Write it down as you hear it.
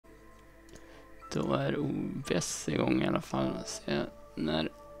Då är OBS igång i alla fall. Se när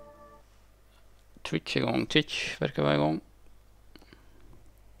Twitch är igång. Twitch verkar vara igång.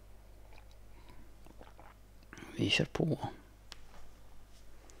 Vi kör på.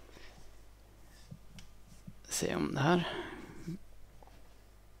 Se om det här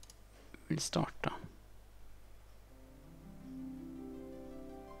vill starta.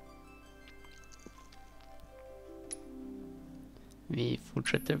 Vi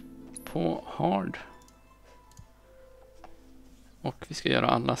fortsätter på hard. Och vi ska göra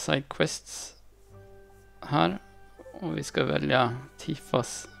alla sidequests här. Och vi ska välja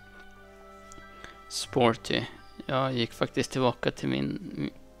Tifas Sporty. Jag gick faktiskt tillbaka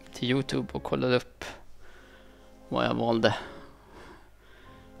till YouTube och kollade upp vad jag valde.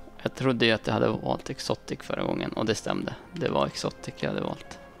 Jag trodde ju att jag hade valt Exotic förra gången och det stämde. Det var Exotic jag hade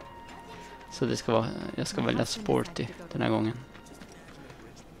valt. Så det ska vara, jag ska välja Sporty den här gången.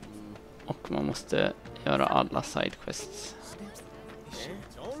 Och man måste göra alla sidequests.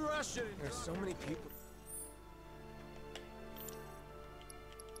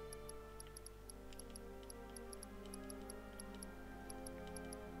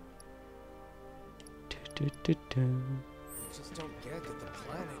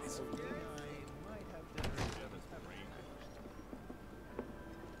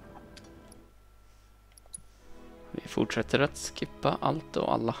 Vi fortsätter att skippa allt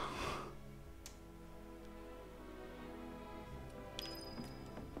och alla.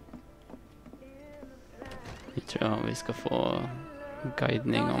 Jag tror vi ska få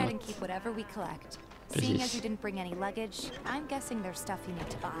guidning om att... Seeing as you didn't bring any luggage, I'm guessing there's stuff you need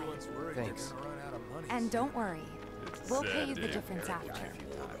to buy. Thanks. And don't worry, we'll pay you the difference after.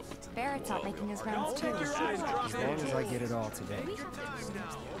 Barrett's out making his rounds too. As long as I get it all today.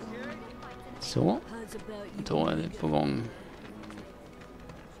 Så, då är det på gång.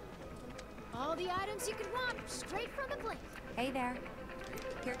 All the items you could want, straight from the plane. Hey there.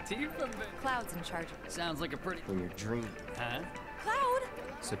 Here, Cloud's in charge. Sounds like a pretty... For your dream. Huh? Cloud!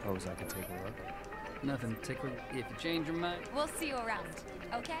 Suppose I could take a look. Nothing tickly if you change your mind. We'll see you around,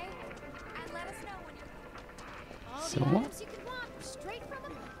 okay? And let us know when you're... All So? the items you could want, straight from the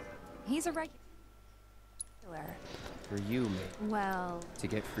plane. He's a regular. For you, mate. Well, To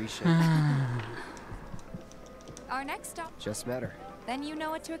get free shit. our next stop, Just met her. then you know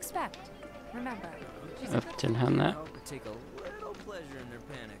what to expect. Remember, she's a Upp till henne. Take a little pleasure in their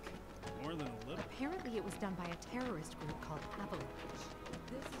panic. More than a little. Apparently it was done by a terrorist group called Avalanche.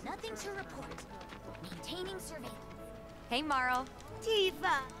 Nothing to report. Maintaining surveillance. Hey, Marl.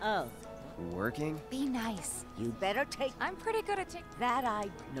 Tifa! Oh, Working? Be nice. you better take I'm pretty good at taking... that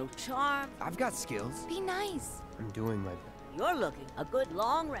no charm. I've got skills. Be nice. I'm doing my best. You're looking a good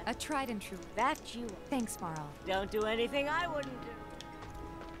long rest. A tried and true. That you Thanks, Marl. don't do anything I wouldn't do.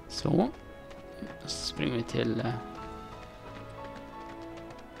 Så. Springer vi till...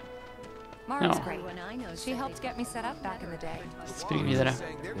 Marl's Ja. great. She helped get me set up back in the day. Spring vidare.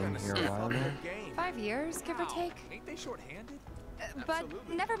 Been here a while now? 5 years, give or take. But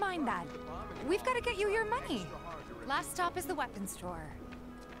never mind that. We've got to get you your money. Last stop is the weapons store.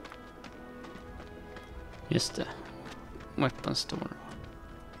 Just det. Weapon store.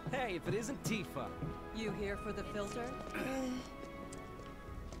 Hey, if it isn't Tifa. You here for the filter?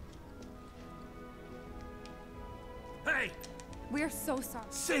 Hey! We're so sorry.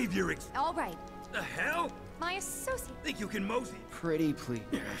 Save your All right. The hell? My associate. Think you can mosey? Pretty please.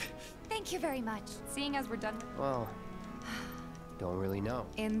 Thank you very much. Seeing as we're done. Well, don't really know.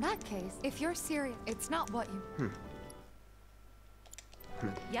 In that case, if you're serious, it's not what you...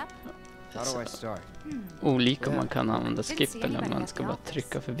 Yep. How do I start? Olika om man kan använda skip eller om man ska bara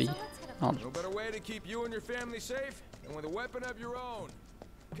trycka förbi allt. No better way to keep you and your family safe than with a weapon of your own.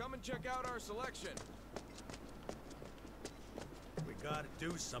 Come and check out our selection. We gotta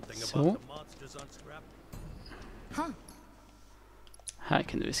do something So? about the monsters on Scrap. Huh. Här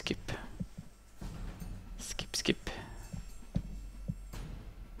kan du skip. Skip.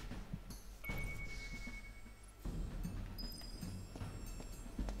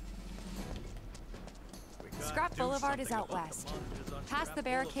 Scrap Boulevard is out west. Past the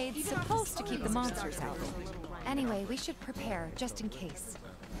barricades, supposed to keep the monsters out. Anyway, we should prepare, just in case.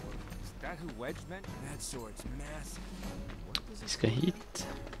 Is that who Wedge meant? That sword's massive. Vi ska hit.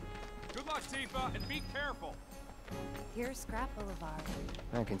 Good luck, Tifa, and be careful. Here's Scrap Boulevard.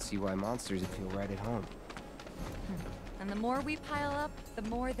 I can see why monsters would feel right at home. And the more we pile up, the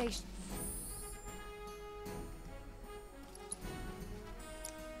more they...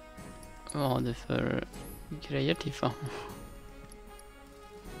 Vad har du för grejer, Tifa?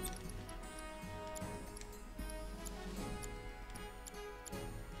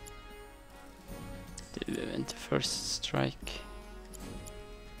 into first strike.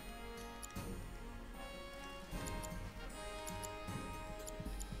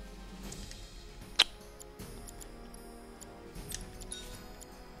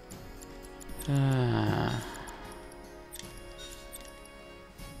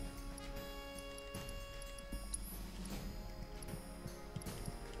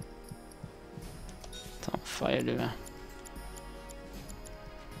 Ta en fire du med.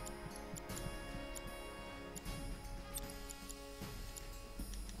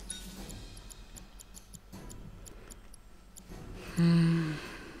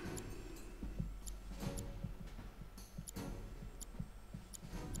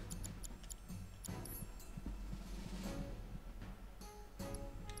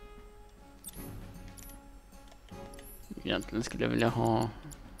 Egentligen skulle jag vilja ha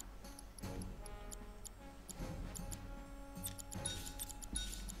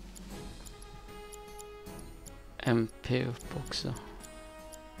MP upp också.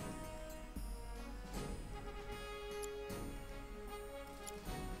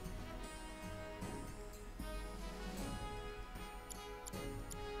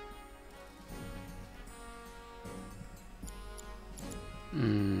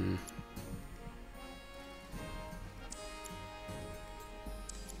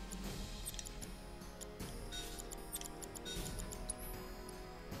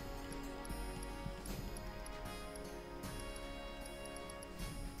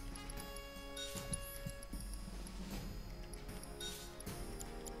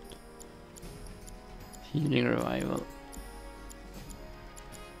 Healing revival.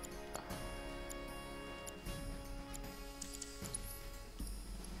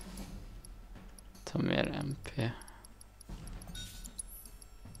 Ta mer MP.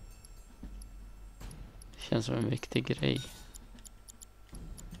 Känns som en viktig grej.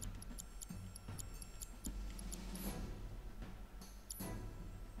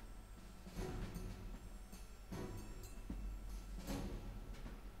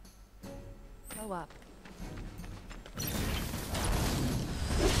 Go up.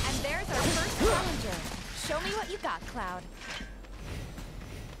 And there's our first challenger. Show me what you got, Cloud.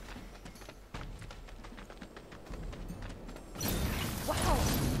 Wow.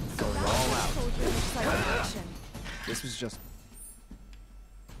 So Going that all was out. soldier looks like in action. This was just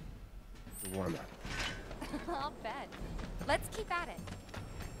the warm-up. I'll bet. Let's keep at it.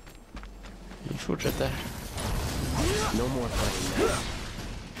 Vi fortsätter. No more fighting now.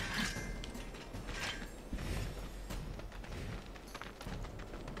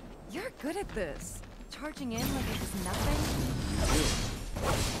 You're good at this. Charging in like it was nothing.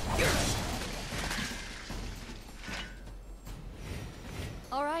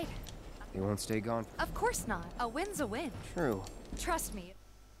 All right. They won't stay gone. Of course not. A win's a win. True. Trust me.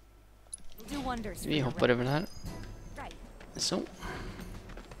 It'll do wonders for Vi your hoppar över den här. Right. Så.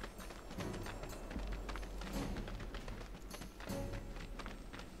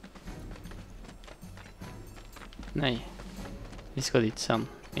 Nej. Vi ska dit sen.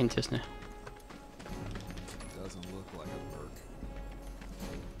 Inte just nu. Doesn't look like a merc.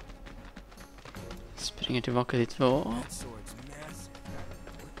 Springer tillbaka dit vi var. That sword's massive.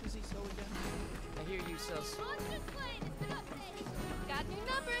 What is he sewing down? I hear you sell Monster Slaying has been updated. Got new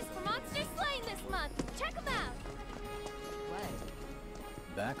numbers for Monster Slaying this month. Check them out.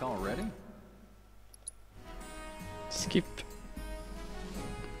 What? Back already? Skip.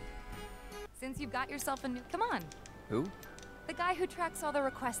 Since you've got yourself a new... Come on. Who? The guy who tracks all the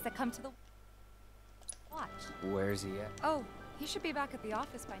requests that come to the... Watch. Where's he at? Oh, he should be back at the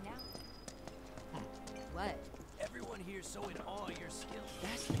office by now. What? Everyone here's so in awe of your skills.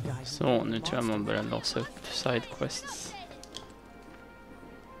 That's the guy who Så, nu tror jag man börjar låsa upp sidequests.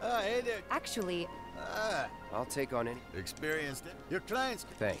 Hey there. Actually, I'll take on any. Experienced it. Your clients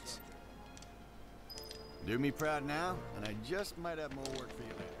Thanks. do me proud now, and I just might have more work for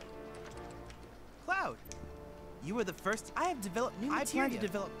you later. Cloud, you were the first. I have developed new material. I plan to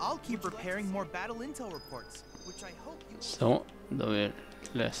develop. I'll keep preparing more battle intel reports, which I hope you. Så, då har vi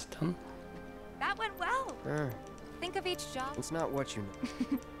löst den. that went well. Think of each job. It's not what you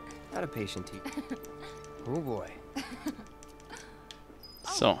know. Not a patient teacher. Oh boy.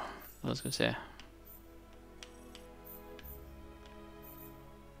 Så, då ska vi se.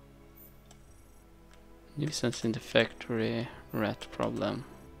 Nuisance in the factory, rat problem.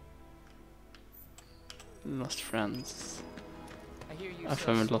 Lost friends. I hear you Jag sell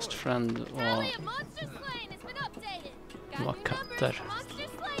får med swords. Lost friend och Tally of Monster Slaying has been updated. Got Vad new katter. numbers for Monster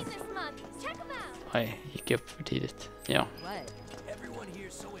Slaying this month. Check them out. nej, gick upp för tidigt. Ja, What? Everyone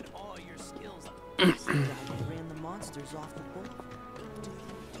here's so in awe of your skills. That's the guy who ran the monsters off the board.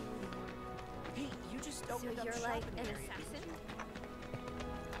 Hey, you just don't So you're like an assassin?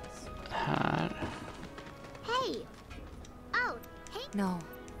 Här. Hey! Oh, hey! No.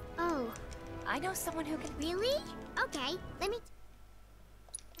 Oh. I know someone who can... Really? Okay, let me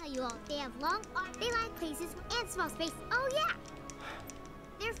tell you all. They have long arms, they like places, and small space. Oh yeah!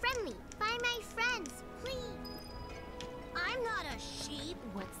 They're friendly. Find my friends, please. I'm not a sheep.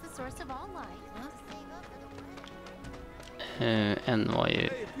 What's the source of all life? Huh? En var ju...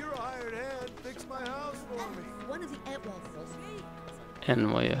 Hey, if you're a hired hand, fix my house for me. One of the Etwalls.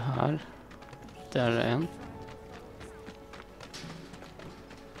 En var ju här. Där är en.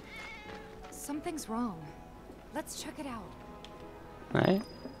 Something's wrong. Let's check it out. Nej.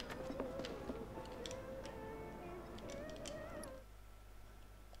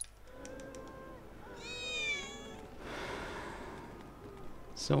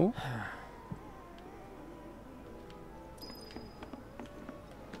 Så.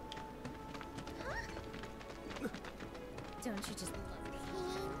 Don't you just love pink?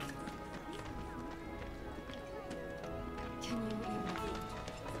 Can you even...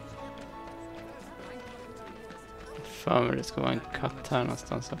 För mig det ska vara en katt här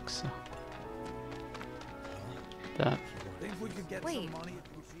någonstans också. Där. Think we could get Wait. some money if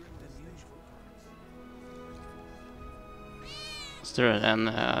we see than usual. Så tror jag den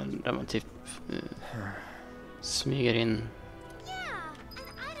är där man typ smyger in. Yeah, and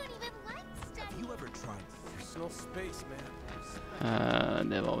I don't even like studying. You ever tried Personal space, man.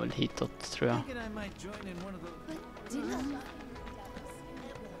 Det var väl hitåt tror jag. thinking I might join in one of those?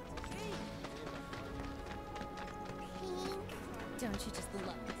 Don't you just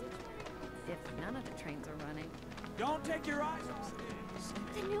love If none of the trains are running. Don't take your eyes off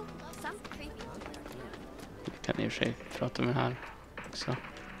the new some creepy Kan i och för sig prata med den här också.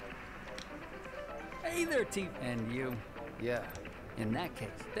 Hey there, T. And you. Yeah. In that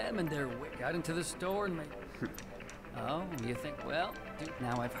case, them and their wit got into the store and made... Oh, you think, well,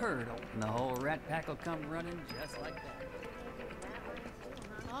 now I've heard, and the whole rat pack will come running just like that.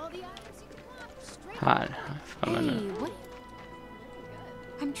 all the items you want straight. Här. För mig nu. Hey, what?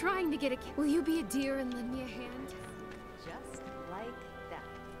 I'm trying to get a will you be a dear and lend me a hand? Just like that.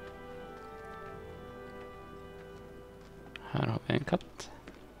 Här har vi en katt.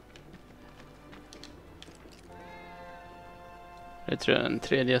 Det tror jag är den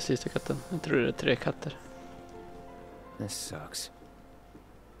tredje och sista katten. Jag tror det är 3 katter. This sucks.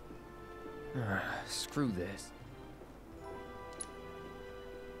 Screw this.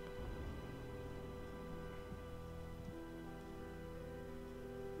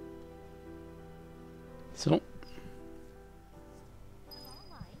 Så.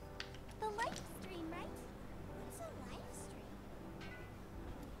 The life stream, right? What's a life stream?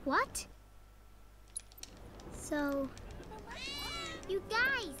 What? So, you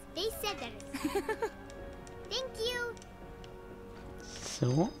guys, they said that. Thank you.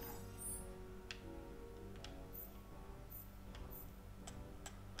 Så.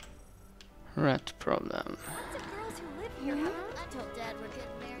 Rat problem. Lots of girls who live here. I told Dad we're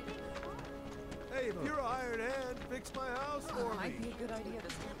getting married. Hey, if you're a hired hand, fix my house for me. Might be a good idea to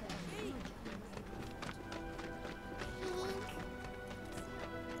step out.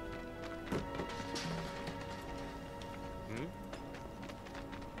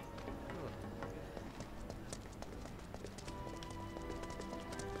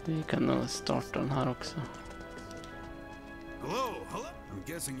 Vi kan nog starta den här också. Hello. I'm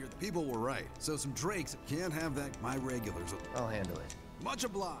guessing you're the people were right. So some drakes can't have that. My regulars. I'll handle it. Much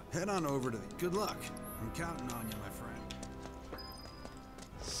obliged. Head on over to the. Good luck. I'm counting on you, my friend.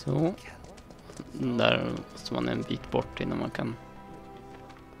 Så. Där måste man en bit bort innan man kan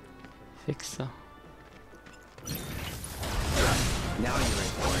fixa. Now you're ready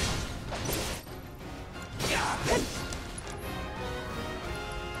for it.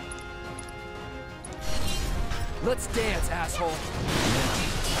 Let's dance, asshole.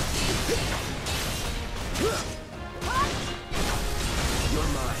 You're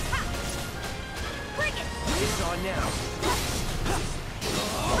mine. Bring it. It's on now.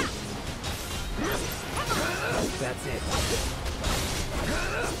 That's it.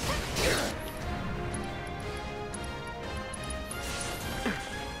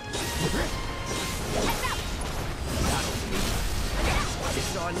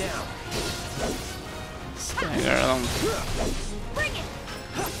 It's on now. Stagger dem. Bring it.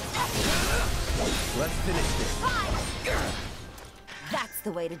 Let's finish this. That's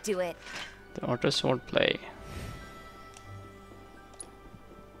the way to do it. The art of swordplay.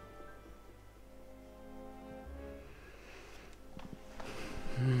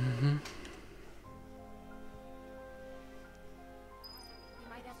 You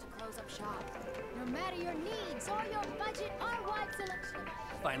might have to close up shop. No matter your needs or your budget, our wide selection of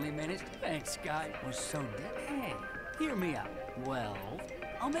Finally managed. Thanks, guy. Was so dead. Hey, hear me out. Well,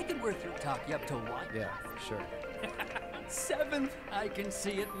 I'll make it worth your talk. You up to what? Yeah, sure. 7th. I can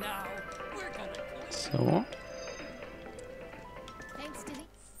see it now. We're gonna Så. Thanks to the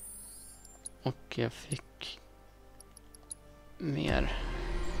Och jag fick mer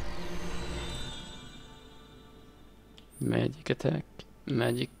Magic Attack,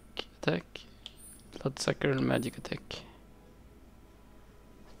 Bloodsucker, Magic Attack,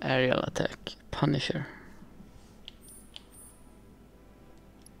 Aerial Attack, Punisher.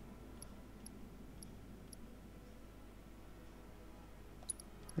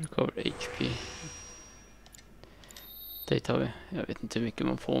 Recover HP. Det tar vi. Jag vet inte hur mycket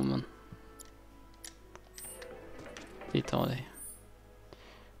man får, men vi tar det.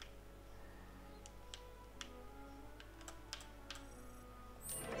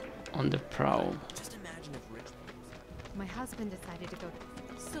 On the prowl. My husband decided to go.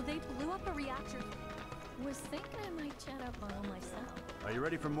 So they blew up a reactor. Was thinking I might chat up on myself. Are you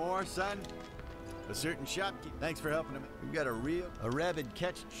ready for more, son? A certain shopkeep. Thanks for helping him. We've got a rabid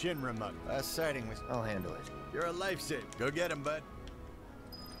catch Shinra mug. Last sighting was. I'll handle it. You're a lifesaver. Go get him, bud.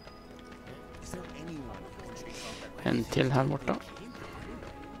 Is there anyone who can take off that En till här borta.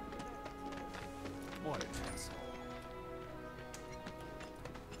 What an asshole.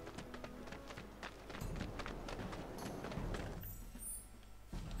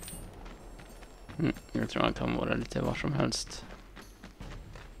 Jag tror han kan vara lite var som helst.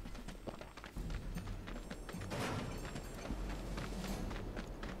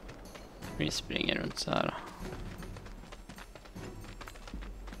 Vi springer runt så här.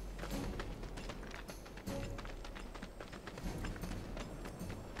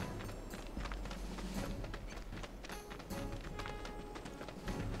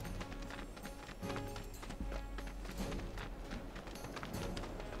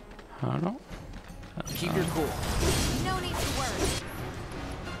 Här då. Keep your cool. No need to worry.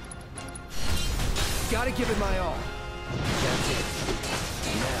 Gotta give it my all. That's it.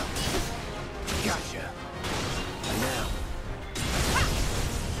 Now. Gotcha. Now.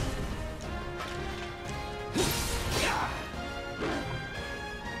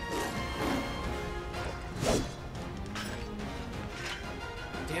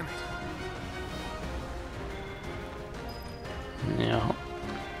 Damn it. Ja.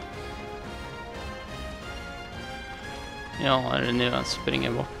 Ja, är det nu han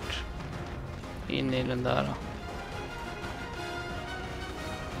springer bort in i den där.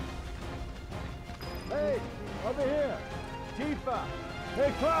 Hey, over here! Tifa!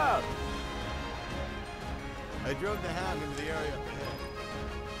 Hey, Cloud! I drove the hound into the area up ahead.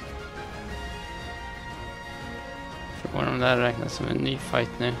 Frågan om det här räknas som en ny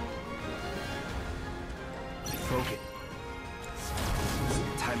fight nu. Focus.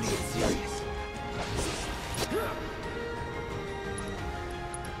 Time to get serious.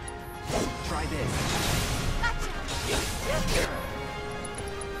 Try this.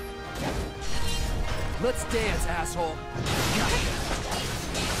 Let's dance, asshole. Gotcha.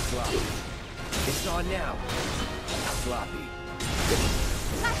 Sloppy. It's on now. Sloppy.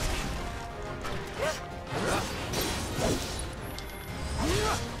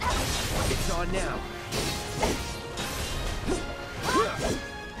 It's on now.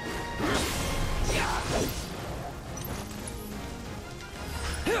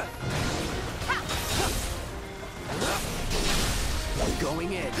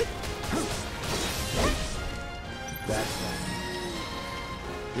 Going in. That's that.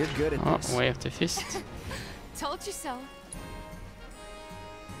 You're good at Ja, this. wave to fist. Told you so.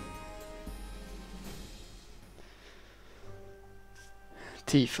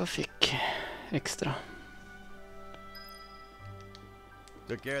 Tifa fick extra.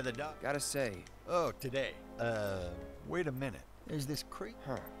 Took care of the dog. Gotta say. Oh, today. Wait a minute. There's this creep.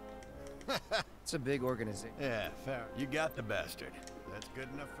 Huh. It's a big organization. Yeah, fair. You got the bastard. That's good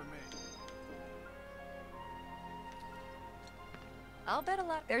enough for me. I'll bet a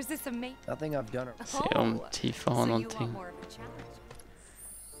lot. There's this amazing. Nothing I've done. Se om Tifa har någonting.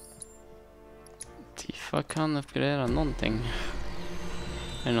 Tifa kan uppgradera någonting.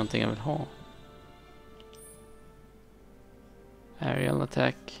 Är det någonting jag vill ha? Aerial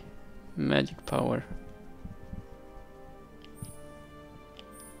attack. Magic power.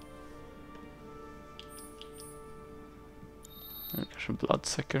 Eller kanske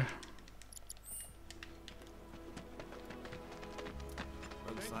bloodsucker.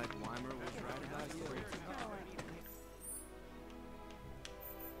 Looks like Weimer was right about you.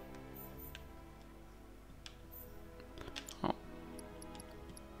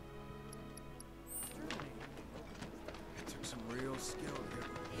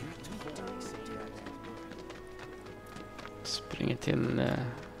 springer till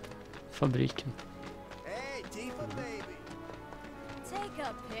fabriken. Hey, Tifa, baby. Take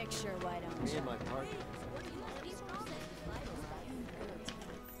a picture, why don't Me you? and my partner.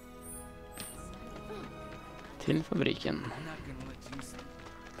 Till fabriken. I'm not gonna let you see.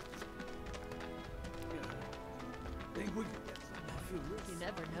 Think we can get some. I feel real. You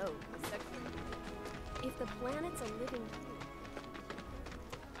never know. If the planet's a living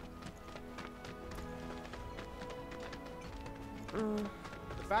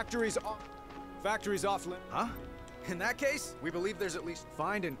The factory's off. Factory's off limit. Huh? In that case, we believe there's at least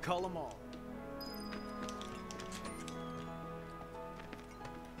find and cull them all.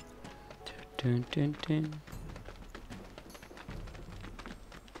 Dun, dun, dun.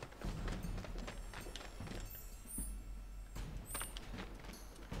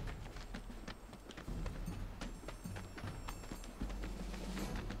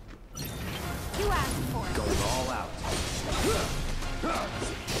 You asked for it. Going all out.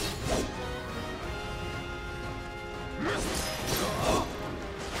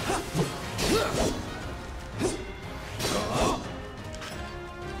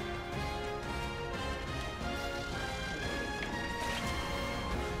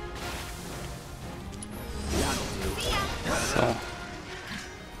 Så.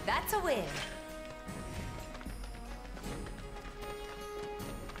 That's a win.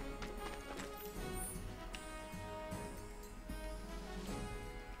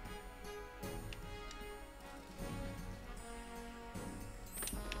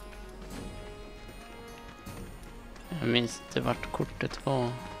 Jag minns inte vart kortet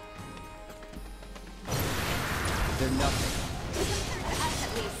var. They're nothing. Us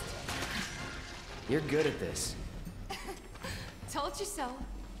at least. You're good at this. Told you so.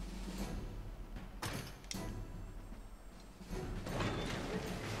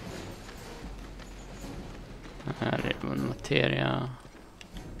 Här är en materia.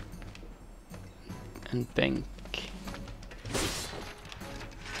 En bänk.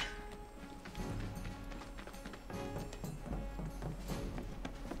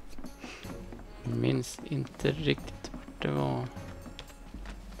 Minns inte riktigt vart det var.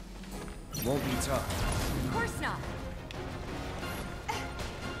 Won't be tough. Of course not.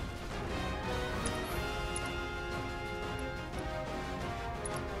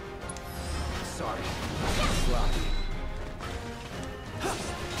 Sorry. Sloppy.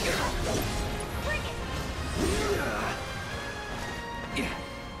 Bring it.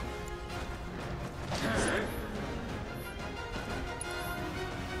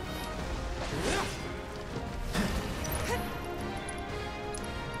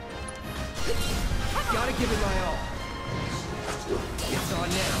 Gotta give it my all. It's on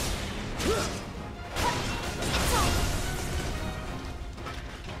now.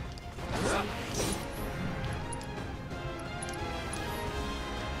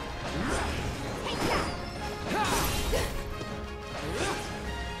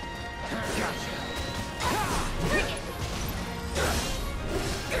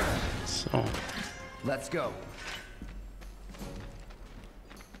 Så. Let's go.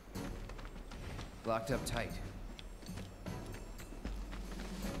 Locked up tight.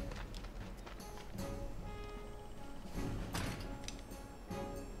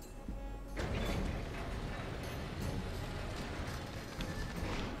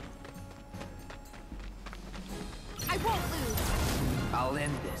 I won't lose. I'll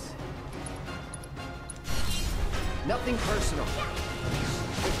end this. Nothing personal.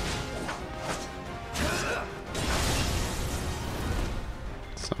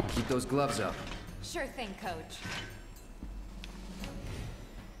 Så. Keep those gloves up. Sure thing, coach.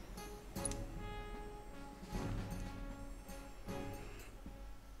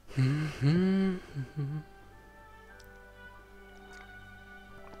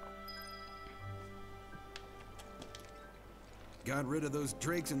 Got rid of those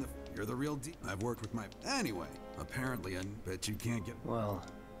drakes in the... You're the real deal. I've worked with my... Anyway, apparently, I bet you can't get... Well,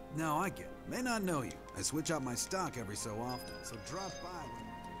 No, I get it. May not know you. I switch out my stock every so often, so drop by when...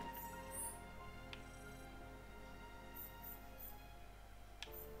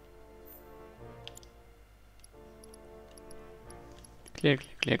 Clear,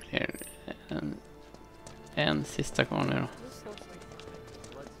 clear, clear. En sista kvar nu då.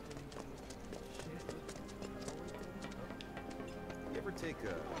 You ever take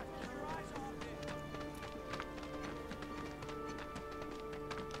a...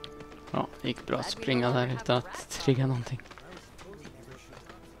 Ja, det gick bra att springa där utan att trigga någonting.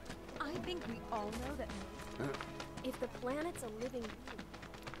 I think we all know that if the planet's a living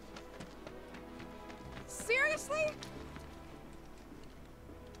Seriously?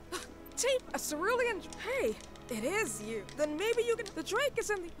 Tape, cerulean. Hey, it is you. Then maybe you can. The Drake is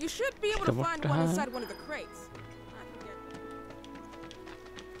in the. You should be able to find one inside one of the crates.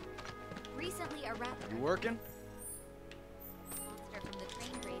 Recently, a rat. You working? Monster from the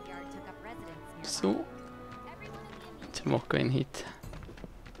train graveyard took up residence nearby. Så. Tillbaka in hit.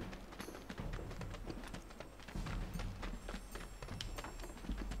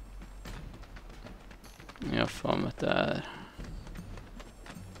 Jag har för mig att det är...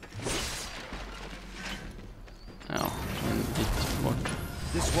 Ja, en bit bort.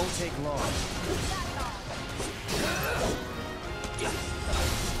 This won't take long.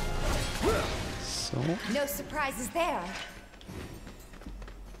 Så. No surprises there.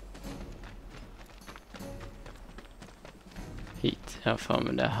 Hit. Jag har för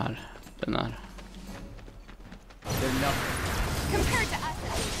mig det här. Den här. They're nothing. Compared to us.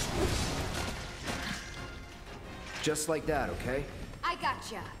 Just like that, okay? I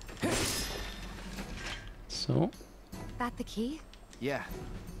gotcha. Så. That the key? Yeah.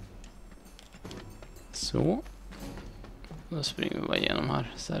 Så. Då springer vi bara igenom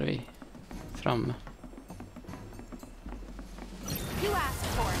här. Så är vi framme. You asked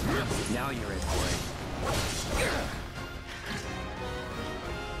for it. Now you're in for it.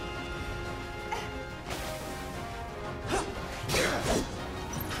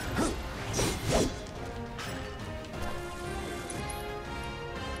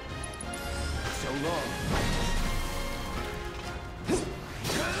 So long.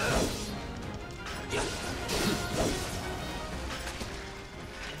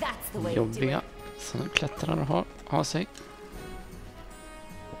 That's the way to do Jobbiga. it. Som klättrar har sig.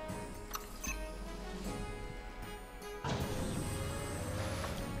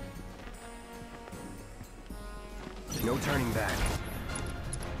 No turning back.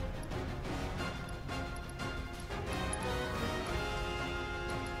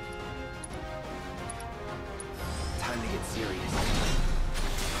 Time to get serious.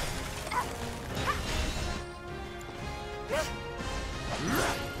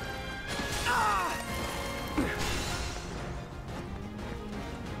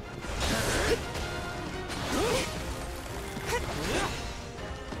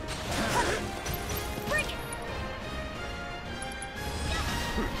 Bring it.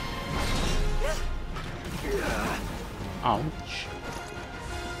 Ouch.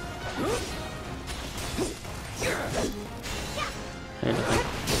 Helvete.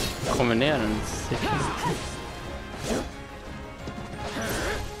 Kommer ner en sekund.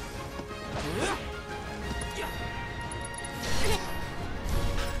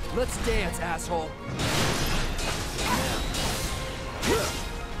 Let's dance, asshole.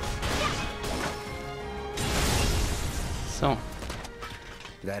 Så.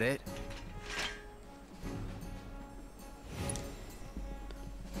 That it?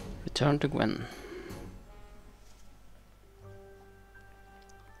 Return to Gwen.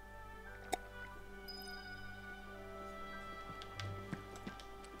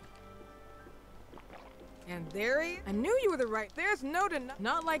 And there he. I knew you were the right. There's no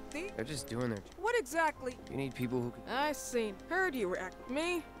not like these. They're just doing their... What exactly? You need people who can... I seen. Heard you were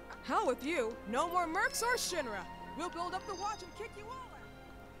me. Hell with you. No more mercs or Shinra. We'll build up the watch and kick you all out.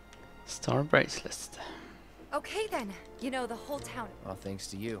 Star bracelet. Okay then. You know the whole town. All thanks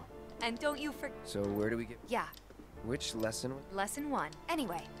to you. And don't you forget. So where do we get... Yeah. Which lesson? Lesson 1.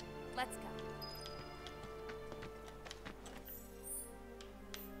 Anyway, let's go.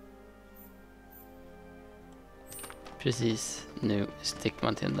 Precis. Nu sticker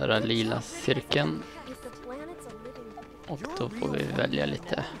man till den där lila cirkeln. Och då får vi välja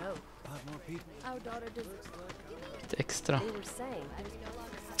lite extra.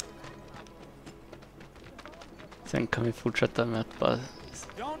 Sen kan vi fortsätta med att bara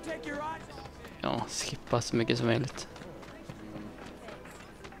skippa så mycket som möjligt.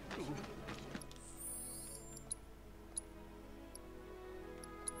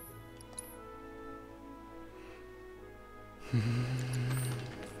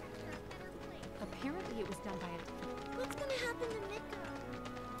 Apparently it was done by a... What's gonna happen to Miko?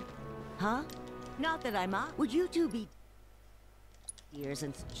 Huh? Not that I'm up. Would you two be... Years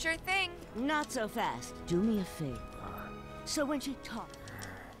and... Sure thing. Not so fast. Do me a favor. So when she talks...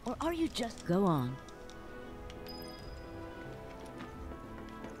 Or are you just... Go on.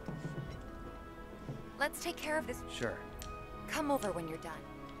 Let's take care of this. Sure. Come over when you're done.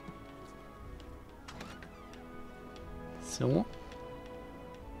 Så.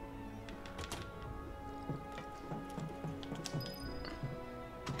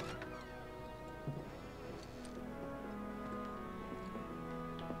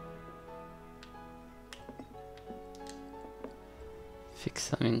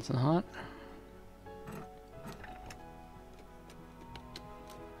 Fixa min sån här.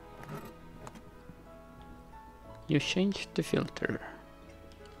 You change the filter.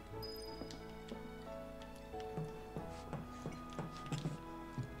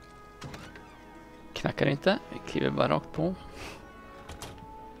 Knackar inte, vi kliver bara rakt på.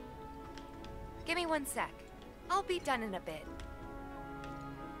 Give me one sec. I'll be done in a bit.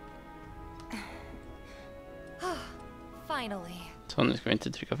 Finally. Så nu ska vi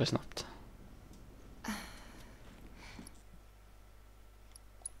inte trycka för snabbt.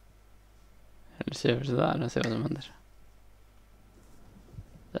 Eller ser vi sådär och ser vad som händer.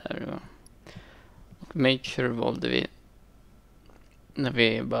 Där var. Och make sure valde vi när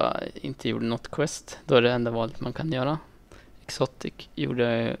vi bara inte gjorde något quest. Då är det enda valet man kan göra. Exotic gjorde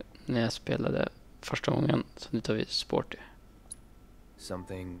jag när jag spelade första gången. Så nu tar vi sporty.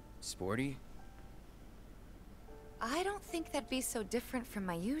 Something sporty? I don't think that'd be so different from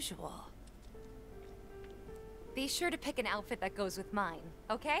my usual. Be sure to pick an outfit that goes with mine,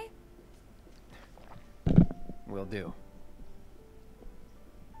 okay? Will do.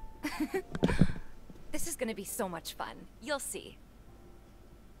 This is gonna be so much fun. You'll see.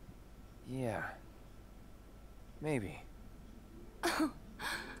 Yeah. Maybe.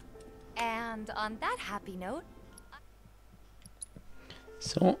 And on that happy note...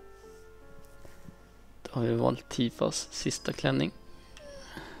 Så. Då har vi valt Tifas sista klänning.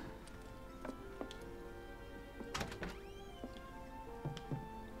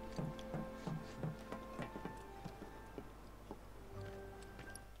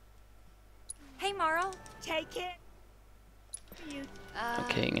 Hey, Marl. Take it.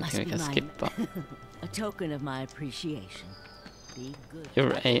 Okej, ingenting vi kan skippa. A token of my appreciation. Be good.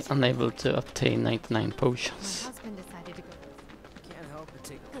 You're unable to obtain 99 potions. My husband decided to go. Can't help but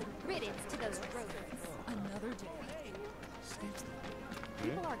take Good riddance to those rodents. Another day.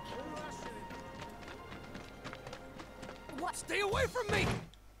 People are What? Stay away from me!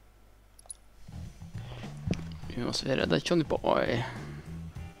 Nu måste vi rädda Johnny Boy.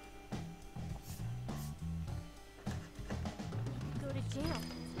 Go to jail.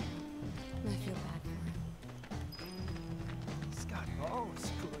 I feel bad for him. Scott Hall is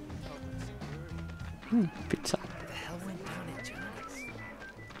schooling in public security. Pizza. What the hell went down at Johnny's?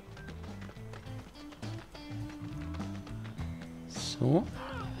 Så,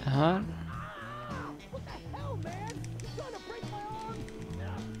 här. What the hell, man? You trying to break my arm?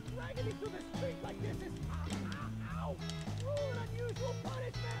 Dragging me through the street like this is... Ow! Cruel and unusual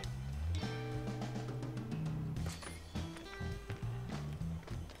punishment!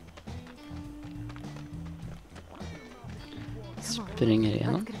 Springer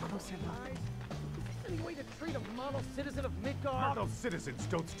igenom. Any way to treat a model citizen of Midgard? Model citizens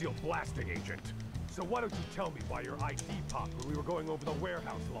don't steal blasting, Agent. So why don't you tell me why your ID popped when we were going over the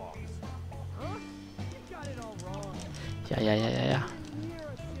warehouse logs? Huh? You got it all wrong. Ja. Near a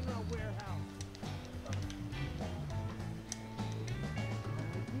Shinra warehouse.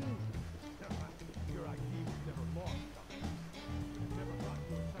 Your ID was never lost. It never got to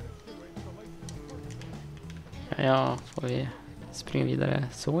inside a Shinra installation. Ja, får vi springa vidare.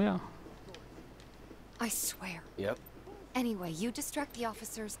 Så ja. I swear. Yep. Anyway, you distract the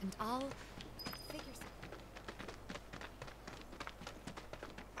officers and I'll figure something.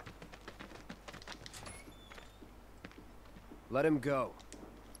 Let him go.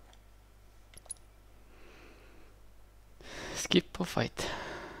 Skip och fight.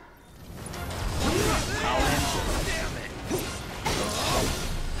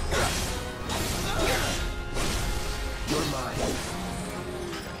 You're mine.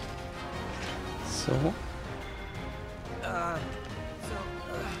 Så.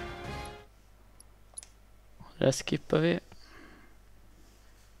 Där skippar vi.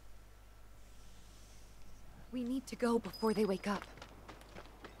 We need to go before they wake up.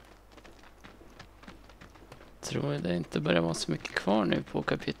 Tror det inte börjar vara så mycket kvar nu på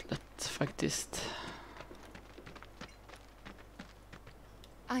kapitlet faktiskt.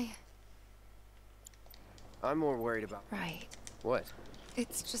 I'm more worried about... Right. What?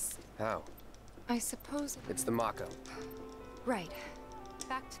 It's just... How? I suppose... It's the Mako. Right.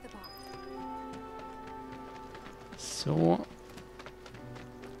 Back to the bar. Så.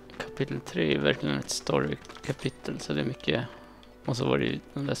 Kapitel 3 är verkligen ett story-kapitel, så det är mycket. Och så var det ju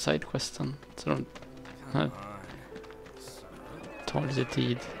den där sidequesten. Så de här tar lite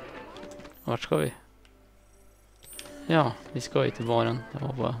tid. Vart ska vi? Ja, vi ska ju till baren. Det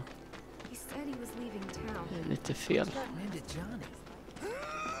var bara lite fel.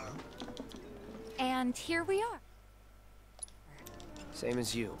 And here we are. Same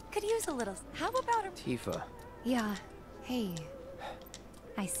as you. Could use a little... How about a... Tifa. Yeah. Hey.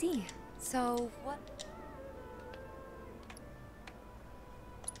 I see. So, what...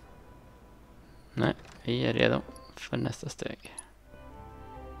 Nej, vi är redo. för nästa steg.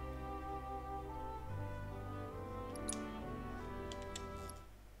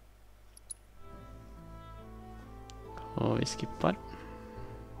 Och vi skippar.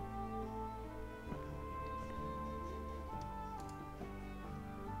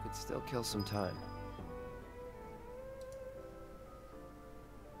 Could still kill some time.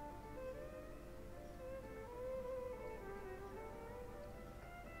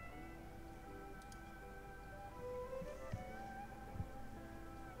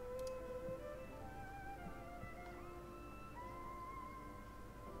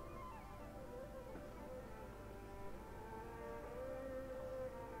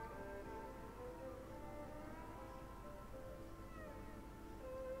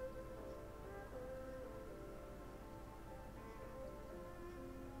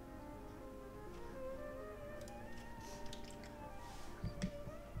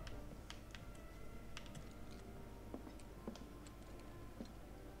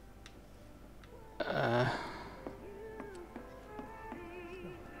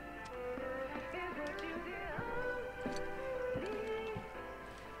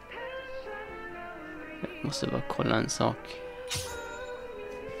 Jag måste bara kolla en sak.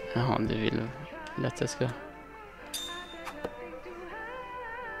 Jaha, det vill lätt jag ska.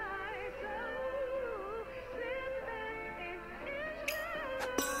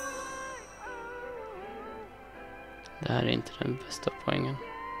 Det här är inte den bästa poängen.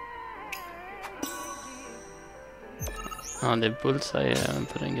 Ja, det är bullseye även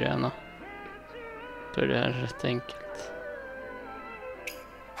på den gröna. Då är det här rätt enkelt.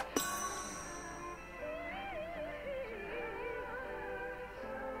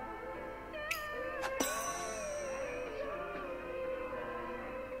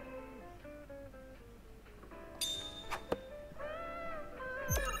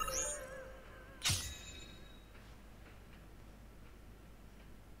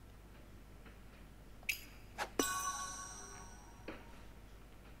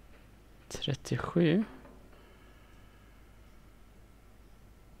 Trettiosju.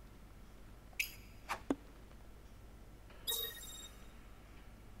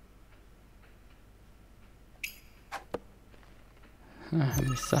 Jag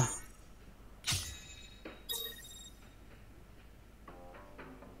missade.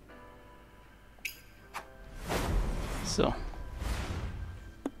 Så.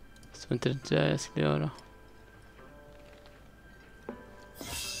 Så inte det jag skulle göra.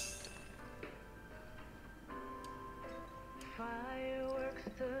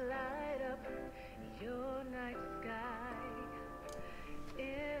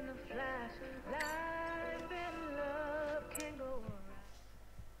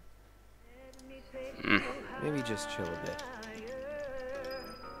 Maybe just chill a bit.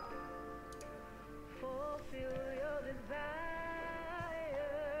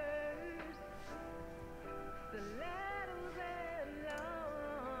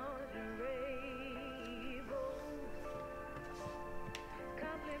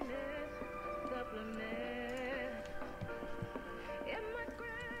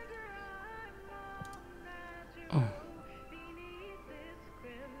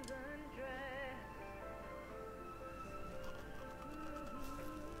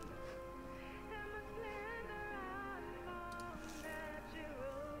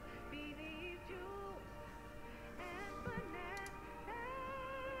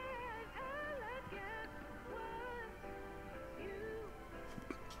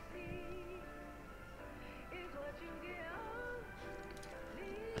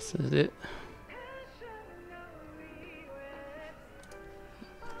 Så det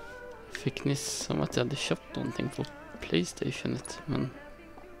fick nyss som att jag hade köpt någonting på PlayStationet, men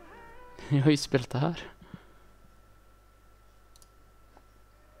jag har ju spelat det här.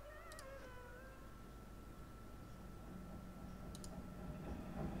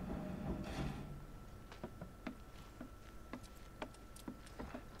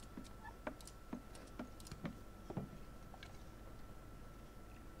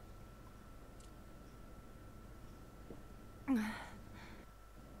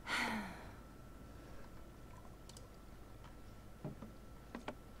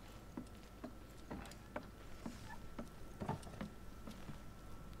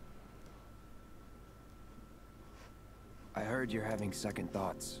 I heard you're having second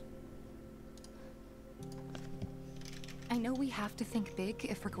thoughts. I know we have to think big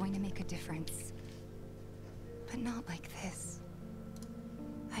if we're going to make a difference. But not like this.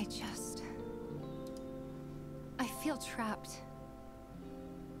 I feel trapped.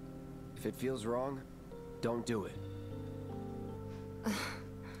 If it feels wrong, don't do it.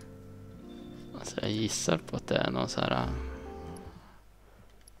 Alltså jag gissar på att det är någon så här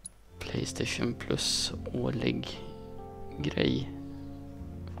PlayStation Plus årlig grej.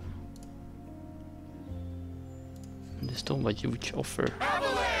 Det står bara huge offer.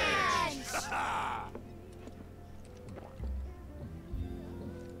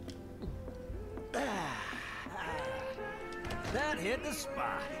 That hit the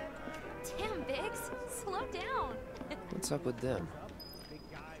spot. Damn, Biggs. Slow down. What's up with them?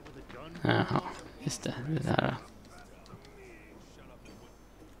 Jaha, just det. Det där.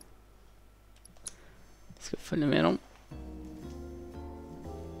 Ska följa med dem.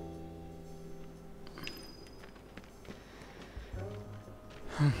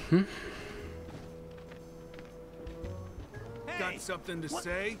 Got something to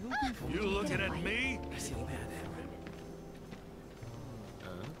say? You looking at me?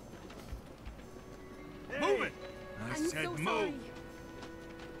 Move it! I said so move! sorry.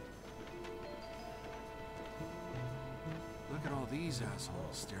 Look at all these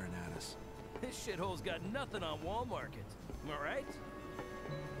assholes staring at us. This shithole's got nothing on Wall Market. Am I right?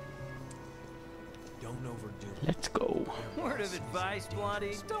 Don't overdo it. Let's go. Word of advice,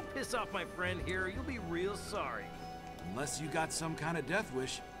 Blondie. Don't piss off my friend here. You'll be real sorry. Unless you got some kind of death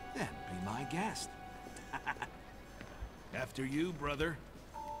wish, then be my guest. After you, brother.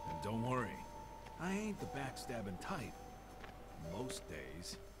 And don't worry, I ain't the backstabbing type. Most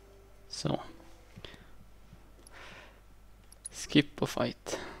days. Så. Skip och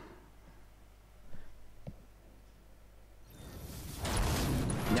fight.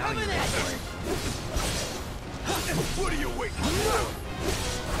 Now you're in. What are you waiting for?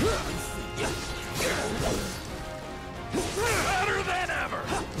 Better than ever!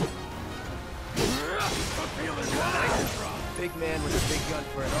 I'm feeling right. Big man with a big gun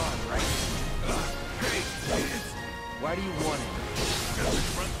for an arm, right? Hey, kids! Why do you want it? Got the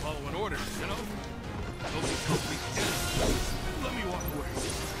front following orders, you know? Nobody told me. Let me walk away.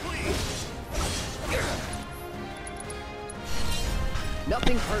 Please!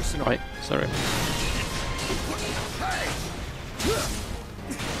 Nothing personal. Oj, sorry.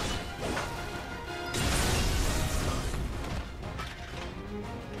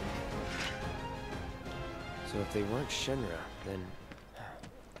 So if they weren't Shinra, then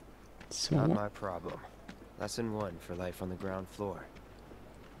Så. not my problem. Lesson 1 for life on the ground floor.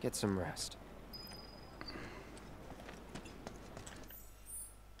 Get some rest.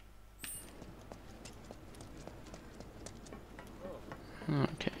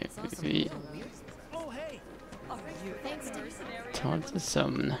 Okej, vi tar lite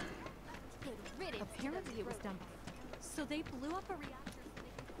sömn. Apparently it was done. So they blew up a reactor.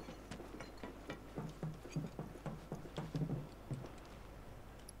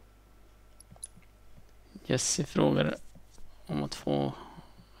 Jesse frågar om att få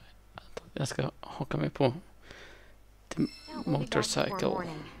att jag ska haka mig på the motorcycle.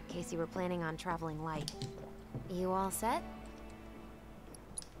 In case you were planning on traveling light. You all set?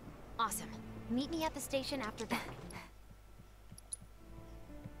 Awesome. Meet me at the station after dark.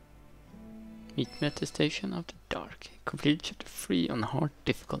 Meet me at the station after dark. Complete chapter 3 on hard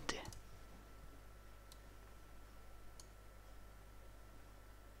difficulty.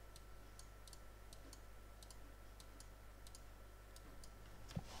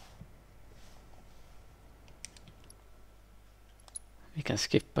 Vi kan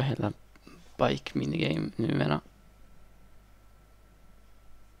skippa hela bike minigame numera.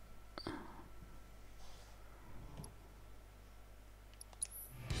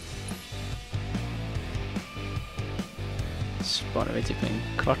 Sparar vi typ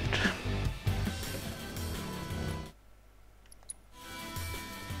en kvart.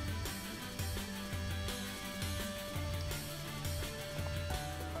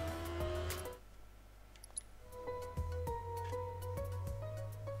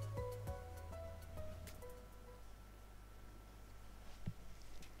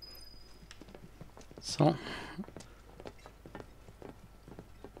 Så.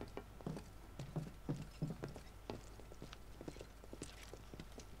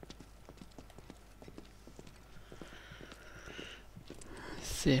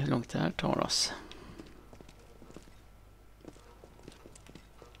 Se hur långt det här tar oss.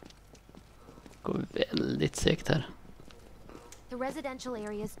 Går väldigt segt här. The residential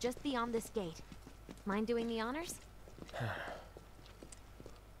area is just beyond this gate. Mind doing the honors?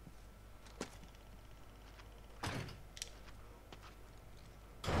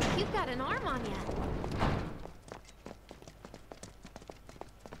 You've got an arm on you.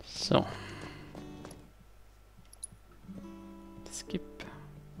 Så. Skip.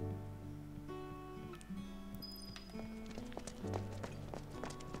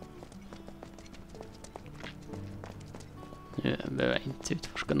 behöver jag inte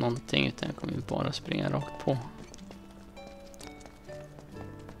utforska någonting, utan jag kommer ju bara springa rakt på.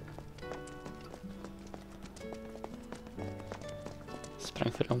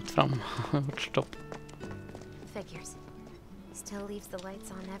 Sprang för långt fram. Vart stopp. Figures. Still leaves the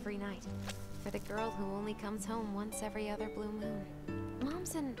lights on every night. For the girl who only comes home once every other blue moon.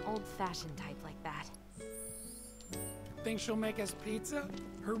 Mom's an old-fashioned type like that. Think she'll make us pizza?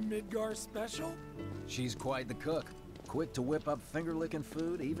 Her Midgar special? She's quite the cook. Quick to whip up finger-licking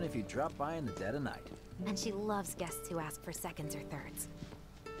food, even if you drop by in the dead of night. And she loves guests who ask for seconds or thirds.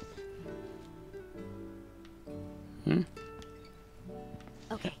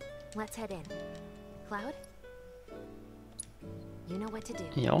 Okay, let's head in. Cloud? You know what to do.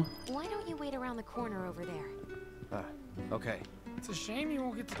 Ja. Why don't you wait around the corner over there? Okay. It's a shame you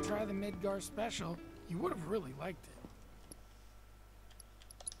won't get to try the Midgar special. You would have really liked it.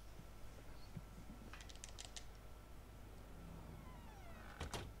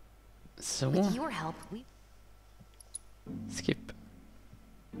 Så. With your help, we... Skip.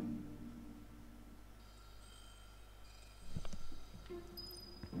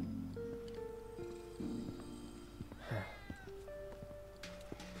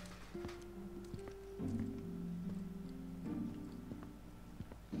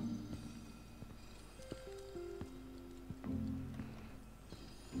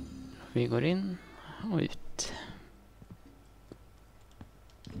 Vi går in och ut.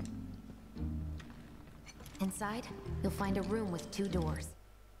 Inside, you'll find a room with 2 doors.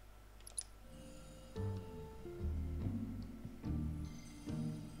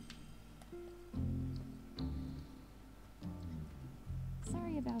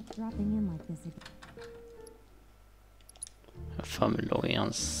 Sorry about dropping in like this. Jag får mig låg i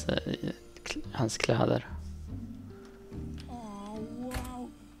hans kläder. Oh, wow.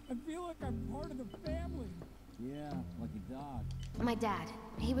 I feel like I'm part of the family. Yeah, like a dog. My dad.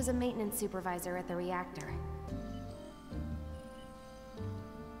 He was a maintenance supervisor at the reactor.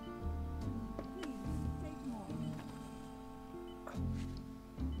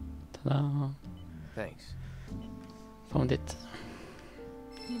 Ta-da. Thanks. Found it.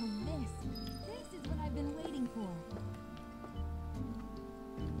 You know, this is what I've been waiting for.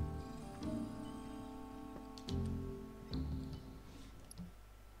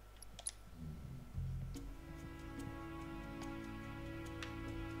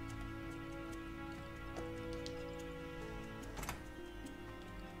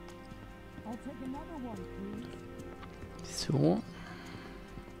 I'll take another one, please. Så.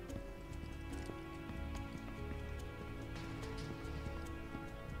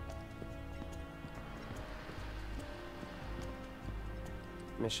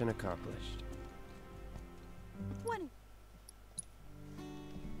 Mission accomplished. 20.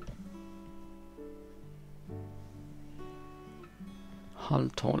 Halv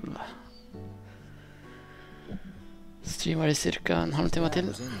 12. Streamar i cirka en halvtimme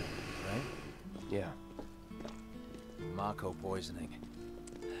till. Yeah. Mako poisoning.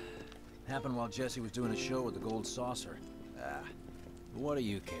 Happened while Jesse was doing a show with the Gold Saucer. What do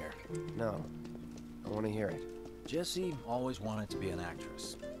you care? No. I want to hear it. Jessie always wanted to be an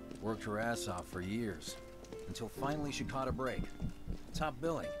actress. Worked her ass off for years. Until finally she caught a break. Top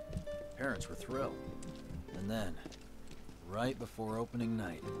billing. Parents were thrilled. And then, right before opening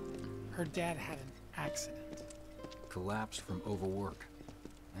night, Her dad had an accident. collapsed from overwork.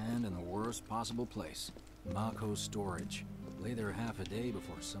 And in the worst possible place, Mako's storage. Lay there half a day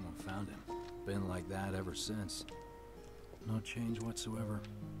before someone found him. Been like that ever since. No change whatsoever.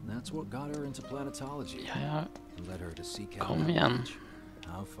 That's what got her into planetology. Ja, Led her to seek out kom igen.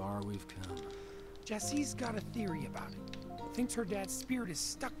 how far we've come. Jessie's got a theory about it. Thinks her dad's spirit is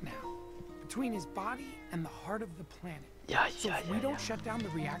stuck now, between his body and the heart of the planet. Ja, So ja, if we ja, don't ja. shut down the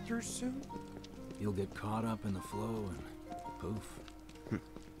reactors soon, You'll get caught up in the flow and poof.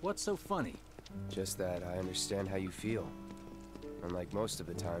 What's so funny? Just that I understand how you feel. Unlike most of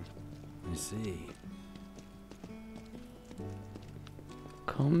the time. I see.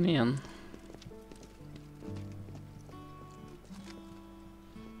 Kom igen.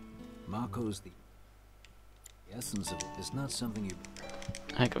 Mako's the essence of it is not something you...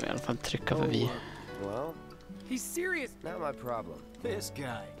 Här kan vi i alla fall trycka förbi. Well, he's serious. not my problem. This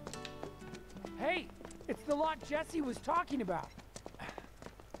guy. Hey, it's the lot Jesse was talking about.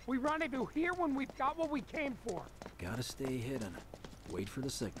 We rendezvous here when we've got what we came for. Gotta stay hidden. Wait for the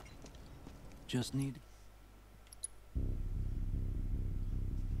signal. Just need...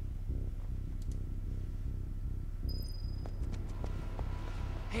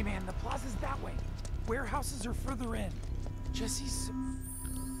 Hey man, the plaza's that way. Warehouses are further in. Jesse's...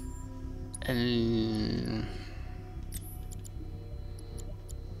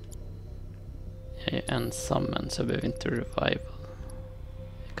 Jag är ensam men så jag behöver inte revival.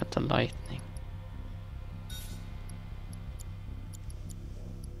 Jag kan ta lightning.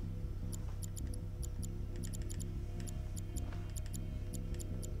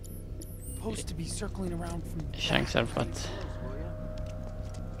 Supposed to be circling around from Chanser på att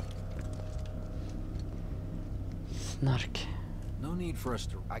snark. No need for us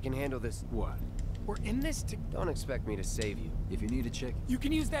to... I can handle this. What? We're in this to... Don't expect me to save you. If you need a check... You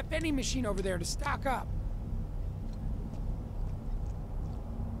can use that vending machine over there to stock up.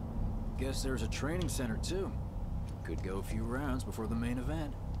 Guess there's a training center too. Could go a few rounds before the main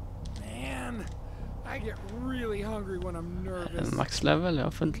event. Man, I get really hungry when I'm nervous. Max level, jag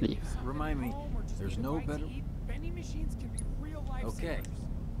har fullt liv. Remind me, there's no better... Vending machines can be real life Okay, savers.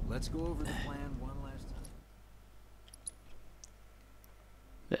 let's go over the plan one last time.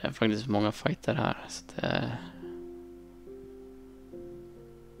 Det är faktiskt många fighter här. Så det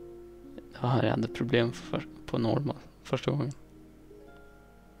här jag hade problem på normal första gången.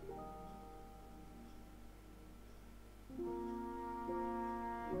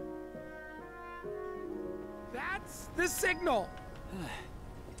 That's the signal.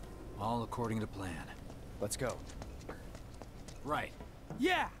 All according to plan. Let's go. Right.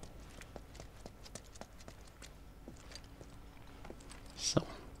 Yeah. Så.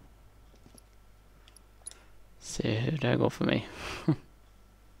 Se hur det går för mig.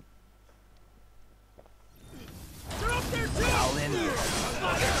 All in.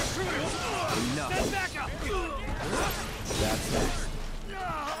 Enough. That's that.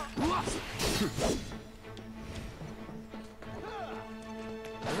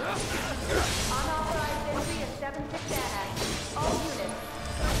 Unauthorized entry in 7-6 Annex. All units,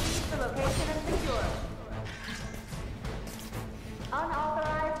 proceed to location and secure.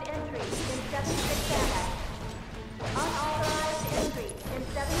 Unauthorized entry in 7-6 Annex. Unauthorized entry in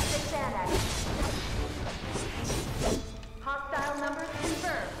 7-6 Annex. Hostile numbers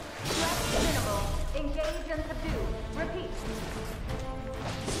confirmed. Threat minimal. Engage and subdue. Repeat.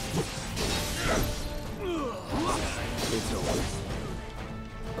 It's over.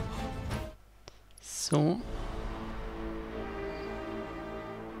 Så.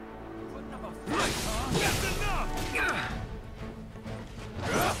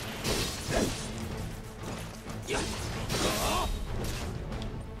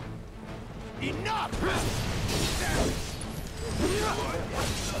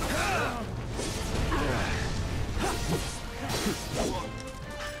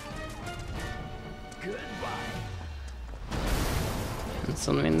 En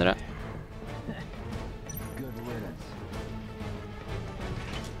sån mindre. Good riddance.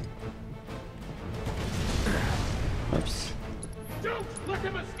 Oops. Don't let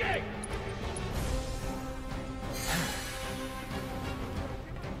him escape!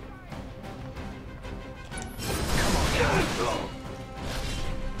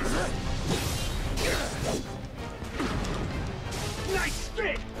 Nice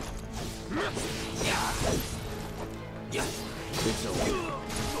spin! It's over.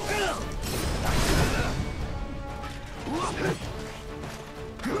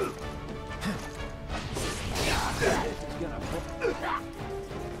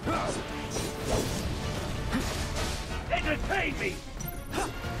 Entertain me!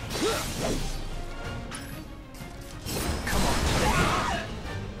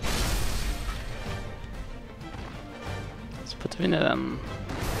 Så puttar vi ner den.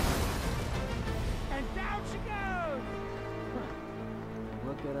 And down she goes.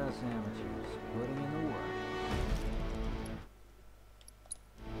 Look at us amateurs, putting in the work.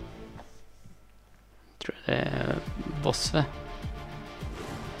 Tror jag det är Bossve.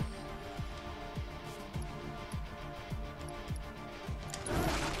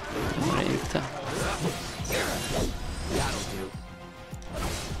 Det var det inte. That'll do.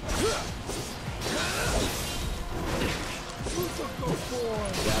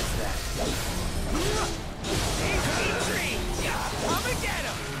 That's that. Come and get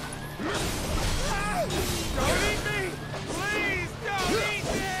him. Don't eat me! Please don't eat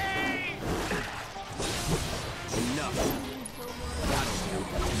me! Enough. That'll do.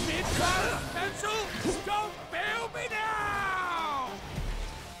 Mid-class pencil, don't fail me now!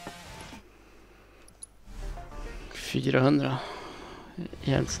 400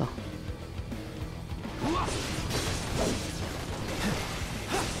 i hälsa.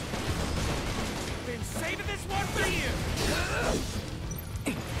 Been saving this one for you!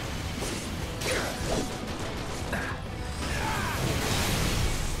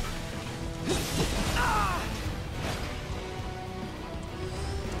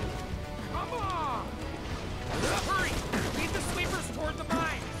 Come on! Hurry! Lead the sweepers toward the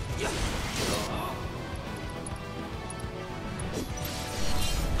mine!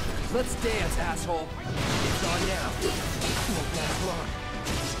 Let's dance, asshole. It's on now. Won't last long.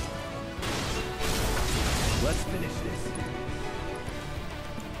 Let's finish this.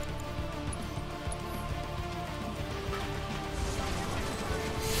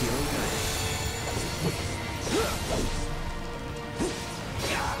 Feeling good.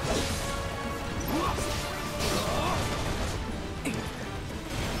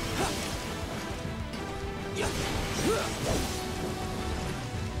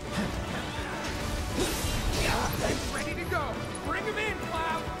 Ready to go. Bring him in,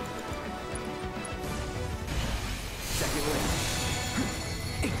 Cloud. Second win.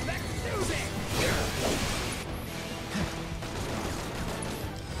 Let's do this.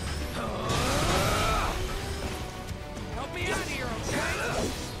 Help me out here, okay?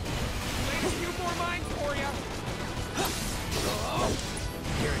 Wait a few more mines for you.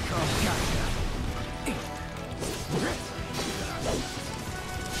 Here it comes. Gotcha.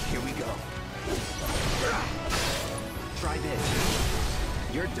 Here we go. Try this.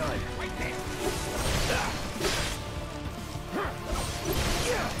 You're done. Right there.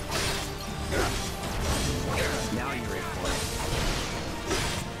 Now you're in for it.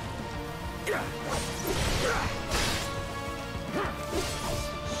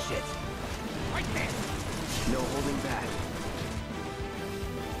 Shit. Right there. No holding back.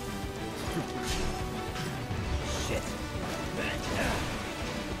 Shit.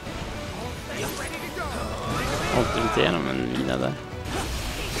 Ready to go. Åkte inte igenom en mina där.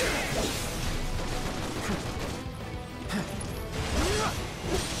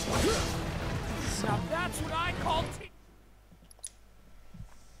 Now that's what I call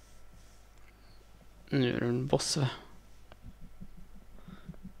Nu är det en boss.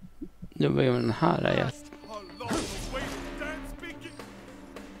 Nu börjar den här är jag.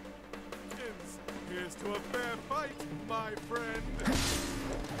 Here's to a fair fight, my friend.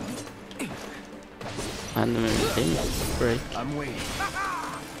 And then break. I'm waiting.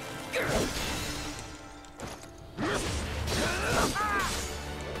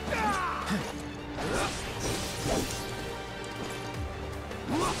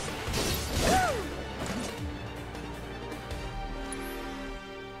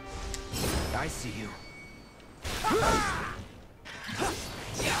 I see you.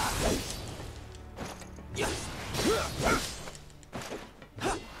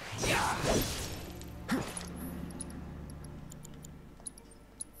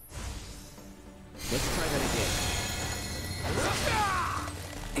 Let's try that again.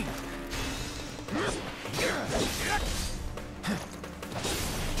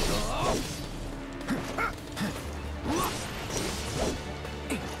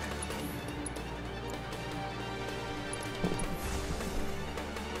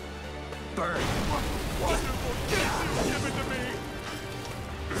 Burn. Wonderful gift you've given to me.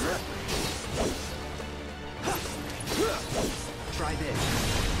 Try this.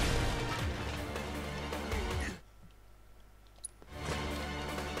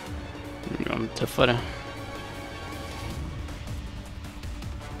 De tuffare.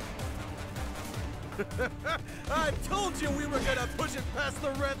 I told you we were gonna push it past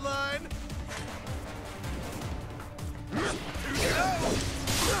the red line.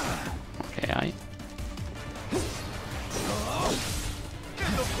 Okej, aj.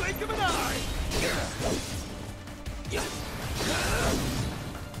 In the blink of an eye.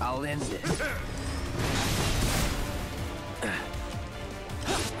 I'll end it.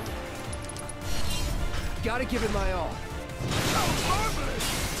 Gotta give it my all. How marvelous!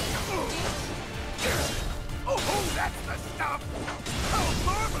 Oh, that's the stuff! How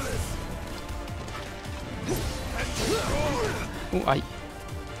marvelous! Aj.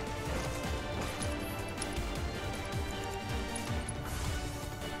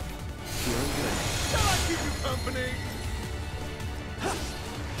 Feeling good. Shall I keep you company?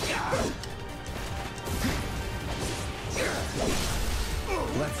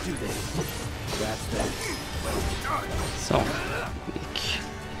 Let's do this. That's that. Så.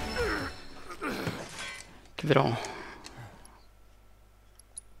 Gick bra.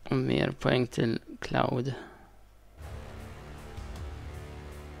 Och mer poäng till Cloud.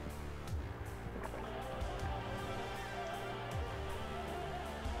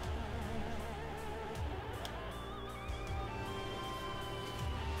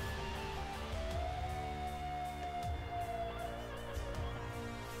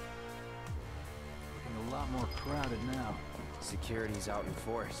 A lot more crowded now. Security's out in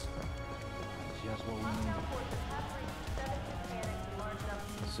force. Just what we need.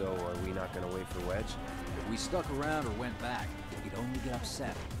 So, are we not gonna wait for Wedge? If we stuck around or went back, he'd only get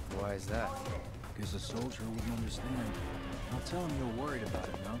upset. Why is that? Because the soldier wouldn't understand. I'll tell him you're worried about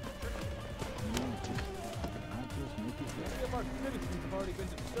it, no? Many of our citizens have already been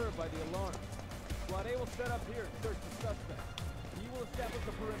disturbed by the alarm. Squad A will set up here and search the suspect. B will establish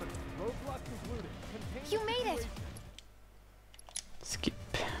a perimeter. Roadblocks included. Contain You made it! Skip.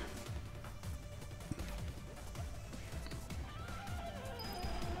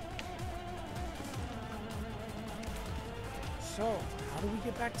 So, how do we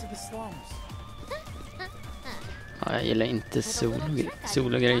get back to the slums? Ja, jag gillar inte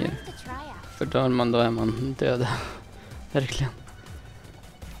sologrejer. För dör man då är man död. Verkligen.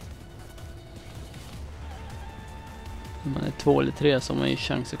 Om man är 2 eller 3 så har man ju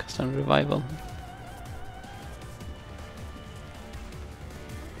chans att kasta en revival.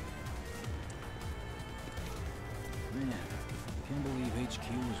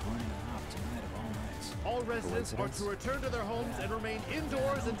 All residents are to return to their homes and remain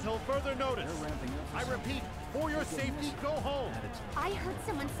indoors until further notice. I repeat, for your safety, go home. I heard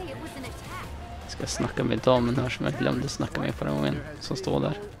someone say it was an attack. Jag ska snacka med damen här som jag glömde snacka med förra gången. Som står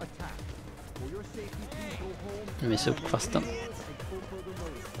där. Med sopkvasten.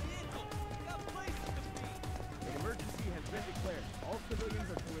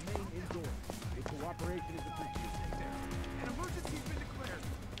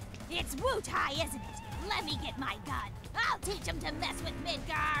 It's Wu-Tai, isn't it? Let me get my gun. I'll teach him to mess with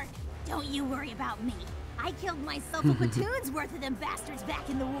Midgard. Don't you worry about me. I killed myself a platoon's worth of them bastards back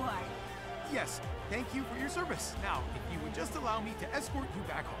in the war. Yes, thank you for your service. Now, if you would just allow me to escort you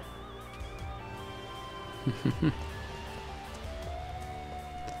back home.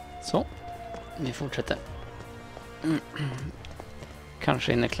 Så, vi fortsätter.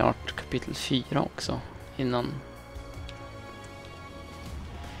 Kanske hinner klart kapitel 4 också innan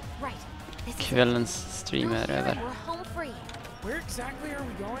kvällens stream är över. We're home free. Where exactly are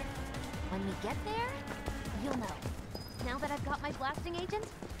we going? When we get there, you'll know. Now that I've got my blasting agent,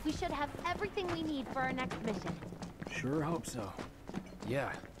 we should have everything we need for our next mission. Sure hope so.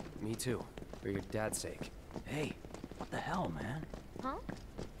 Yeah, me too. For your dad's sake. Hey, what the hell, man? Huh?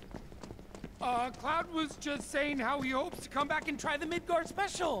 Cloud was just saying how he hopes to come back and try the Midgard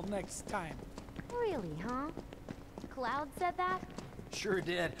special next time. Really, huh? Cloud said that? Sure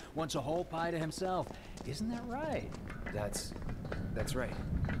did. Wants a whole pie to himself. Isn't that right? That's right.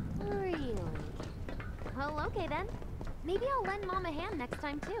 Really? Well, okay then. Maybe I'll lend Mom a hand next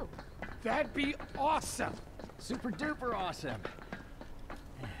time too. That'd be awesome. Super duper awesome.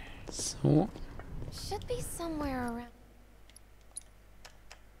 Så. Should be somewhere around.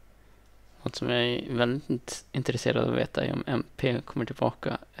 Något som jag är väldigt intresserad av att veta är om MP kommer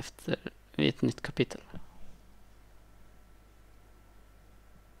tillbaka efter ett nytt kapitel.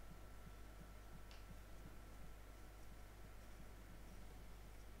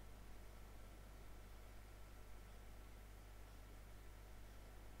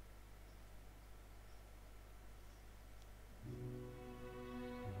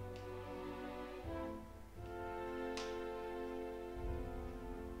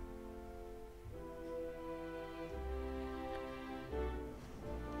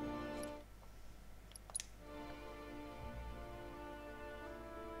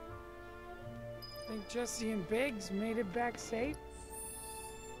 Think Jesse and Biggs made it back safe?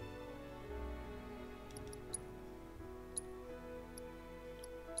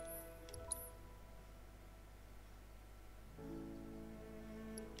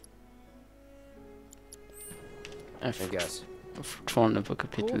 Jag är fortfarande på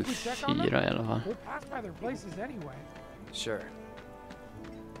kapitel 4 i alla fall. We'll pass by their places anyway. Sure.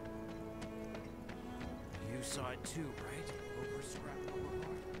 You saw it too, right? Over scrap.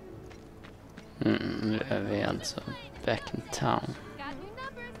 Nu är vi alltså back in town.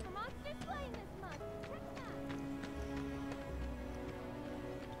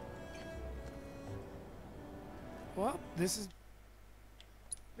 Well, this is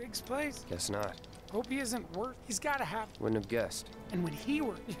Big's place. Guess not. Hope he isn't worse. He's gotta have. Wouldn't have guessed. And when he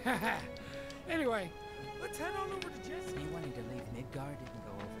were. Anyway, let's head on over to Jesse. Me wanting to leave Midgard didn't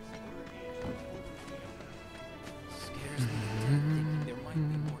go over. Scares me thinking there might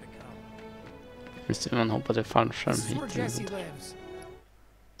be more to come. Just man hoppade fallskärm This is where hit. Jesse lives.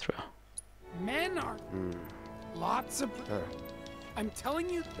 Tror jag. Men are lots of. I'm telling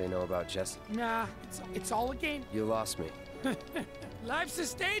you. They know about Jesse. Nah, it's all a game. You lost me. Life's a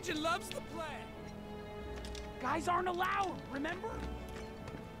stage and love's the play. Guys aren't allowed, remember?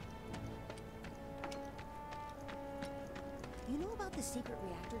 You know about the secret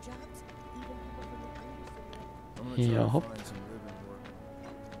reactor jobs? Even people from the Jaha.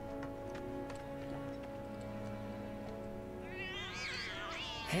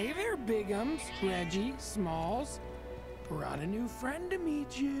 Hey there, Bigums, Reggie, Smalls. Brought a new friend to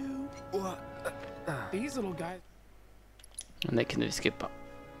meet you. These little guys. Men det kunde vi skippa.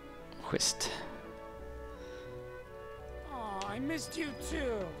 Schysst. Oh, I missed you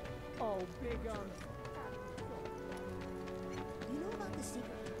too. Oh, big You know about the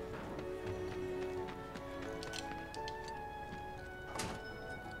secret?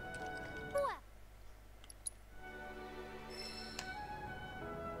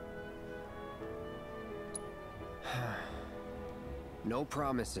 No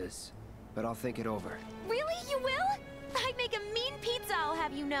promises, but I'll think it over. Really? You will? I'd make a mean pizza, I'll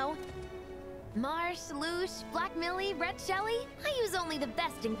have you know. Marsh, loosh, black millie, red jelly. I use only the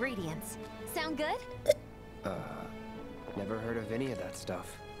best ingredients. Sound good? Never heard of any of that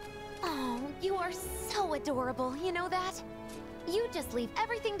stuff. Oh, you are so adorable, you know that? You just leave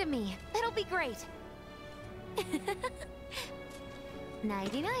everything to me. It'll be great.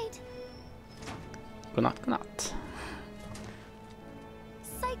 Nighty-night. Godnatt, godnatt.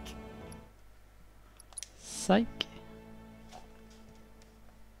 Psych. Psych.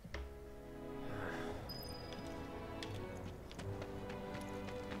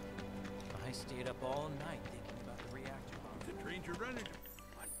 I stayed up all night thinking about the reactor bomb. The trains you're running.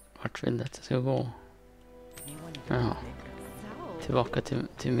 Vart vill det att det ska gå? Ja. Tillbaka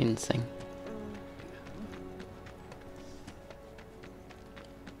till min säng.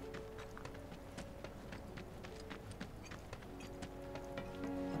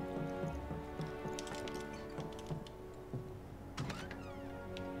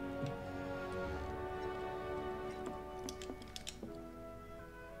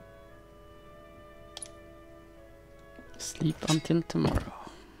 Sleep until tomorrow.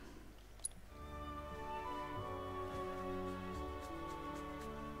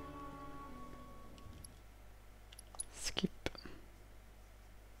 Skip.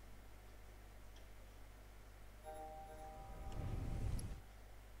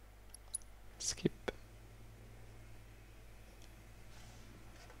 Skip.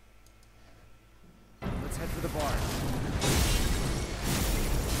 Let's head for the bar.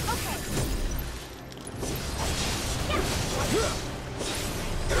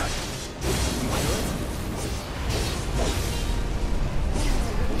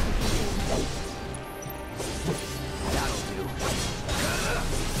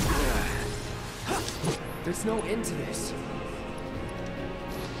 There's no end to this.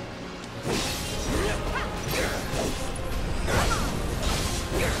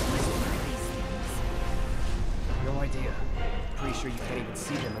 No idea. Pretty sure you can't even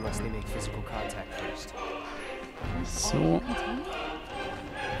see them unless they make physical contact first. Så.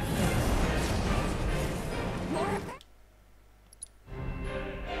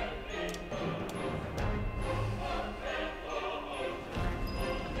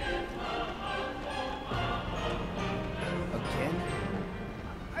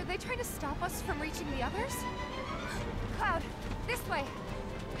 Are they trying to stop us from reaching the others? Cloud, this way.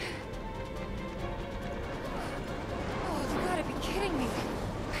 Oh, you gotta be kidding me.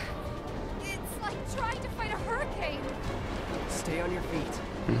 It's like trying to fight a hurricane. Stay on your feet.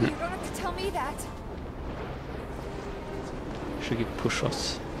 You don't have to tell me that. Försöker pusha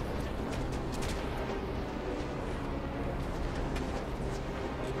oss.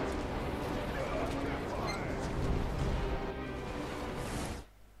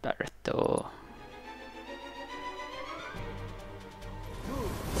 Barretto.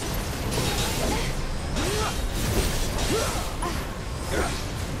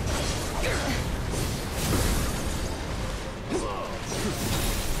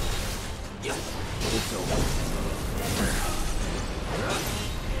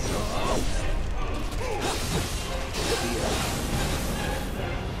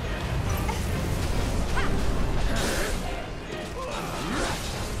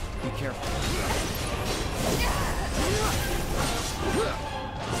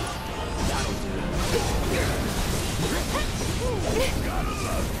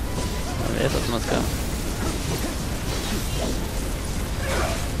 Jag vet att man ska.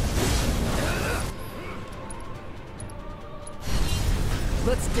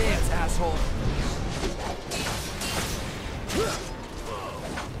 Let's dance, asshole.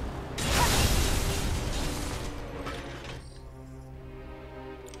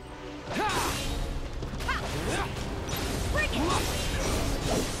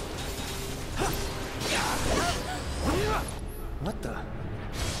 What the?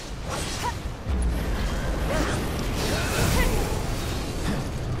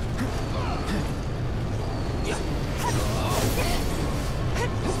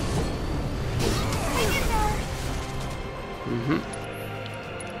 Mhm.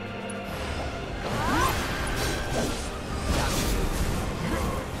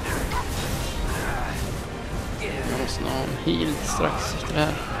 heal strax efter det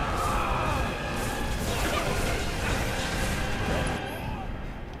här.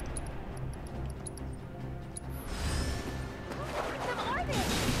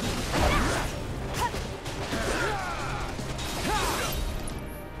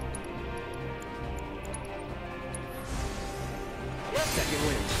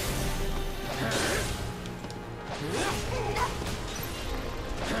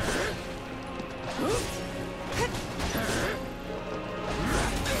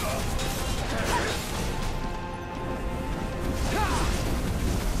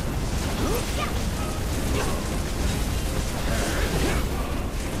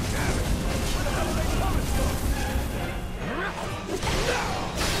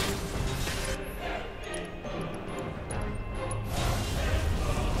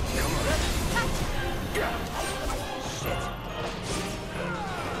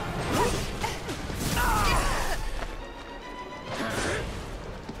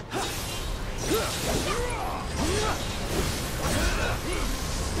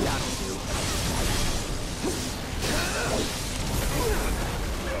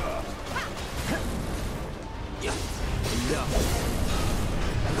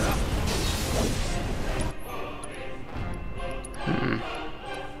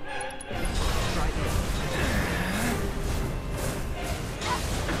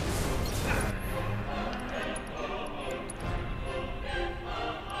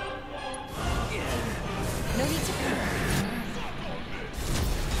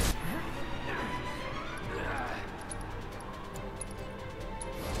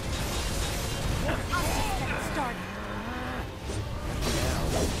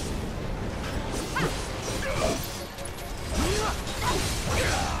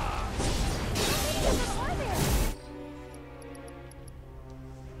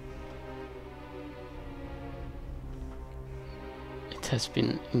 Has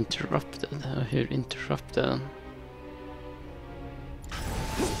been interrupted. Hur interrupted den?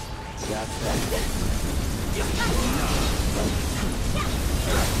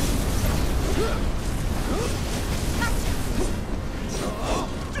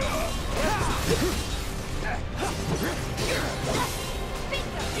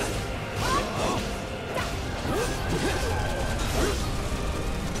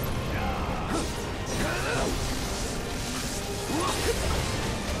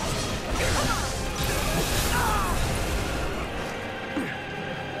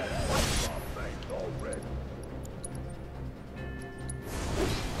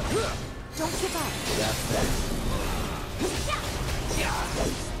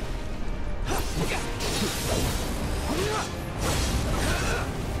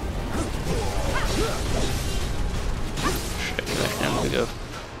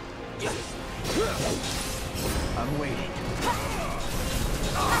 I'm waiting.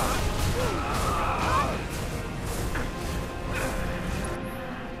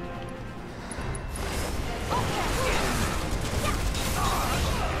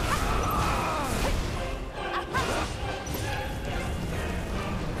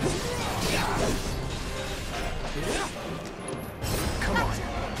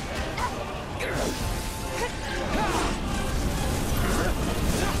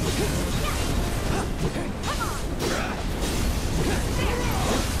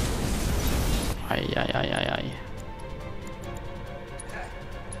 Aj.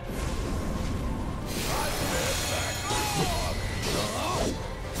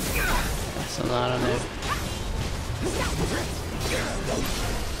 Så nära nu.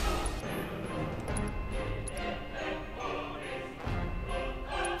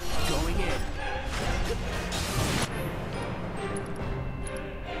 Going in.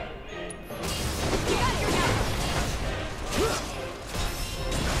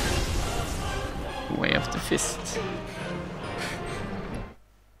 Way of the fist.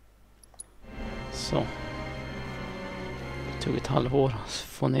 Så. Det tog ett halvår att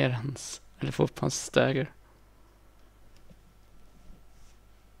få ner hans, eller få upp hans stagger.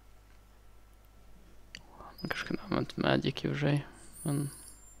 Man kanske kunde ha använt magic i och för sig, men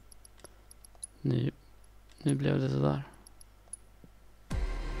nu blev det sådär.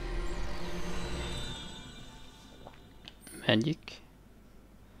 Magic.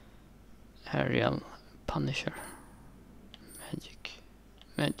 Aerial Punisher.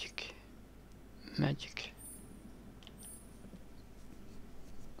 Magic.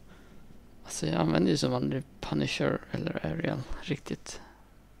 Alltså jag använder ju som aldrig Punisher eller Aerial riktigt.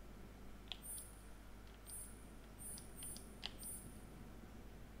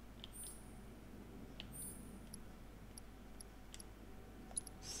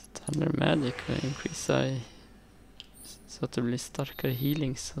 Stellar Magic och increase i Så att det blir starkare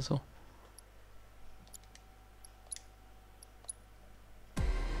healings och så.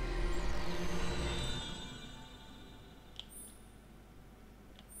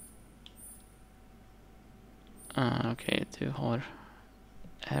 Okej, du har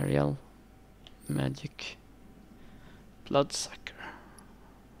Aerial, Magic, Bloodsucker.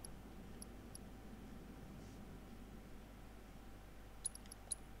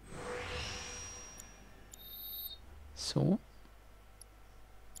 Så.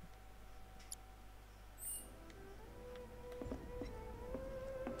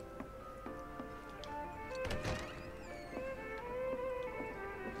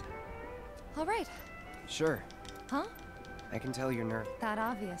 All right. Sure. Huh? I can tell you're nervous. That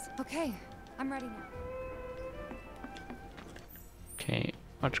obvious. Okay, I'm ready now. Okej,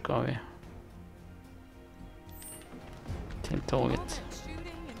 vart ska vi? Till tåget.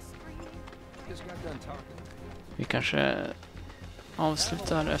 Vi kanske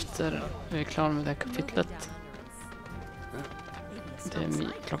avslutar efter vi är klara med det här kapitlet. Det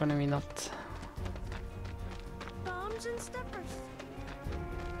är klockan är midnatt.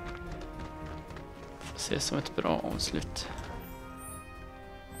 Får se som ett bra avslut.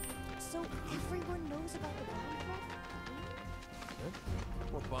 So everyone knows about the bomb threat?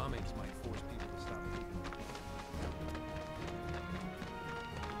 More bombings might force people to stop thinking.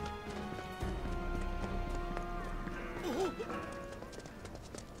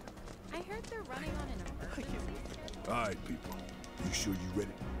 I heard they're running on an emergency. All right, people. You sure you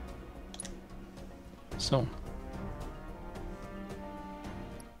ready? Så.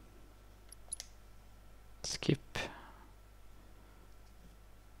 Skip.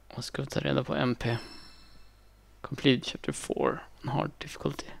 Och ska vi ta reda på MP. Complete chapter 4 on hard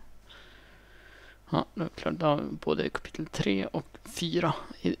difficulty. Ja, då är vi klart av både kapitel 3 och 4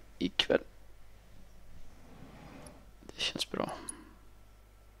 ikväll. Det känns bra.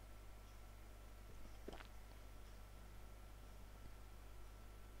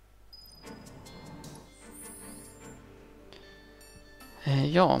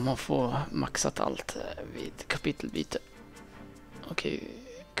 Ja, man får maxat allt vid kapitelbyte. Okej,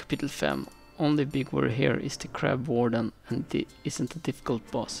 kapitel 5. Only big worry here is the crab warden and isn't a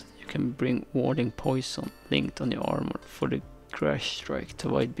difficult boss. You can bring warding poison linked on your armor for the crash strike to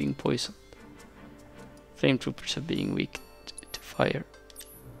avoid being poisoned. Flame troopers are being weak to fire.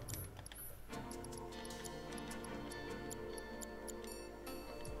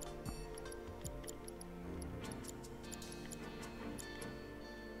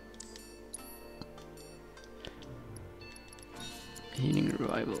 Healing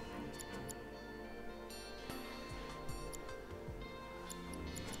revival.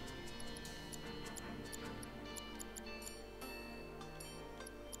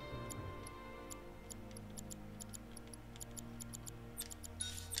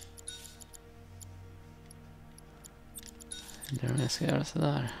 Om jag ska göra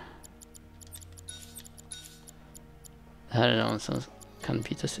sådär. Det här är någon som kan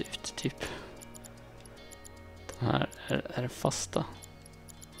bytas ut typ. De här är fasta.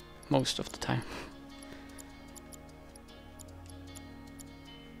 Most of the time.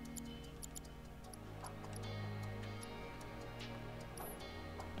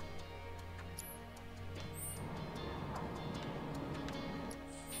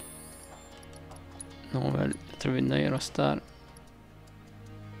 Nåväl, jag tror vi nöjer oss där.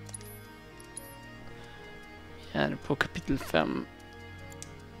 Vi är på kapitel 5.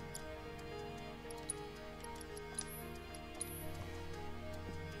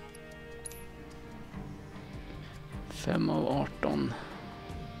 Fem av 18.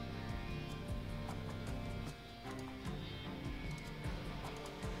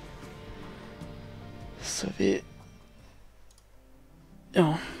 Så vi...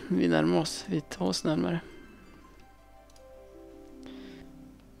 Ja, vi närmar oss. Vi tar oss närmare.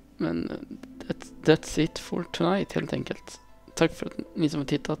 Men that's it for tonight helt enkelt. Tack för att ni som har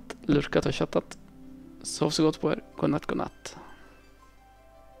tittat, lurkat och chattat. Sov så gott på er. Godnatt, godnatt.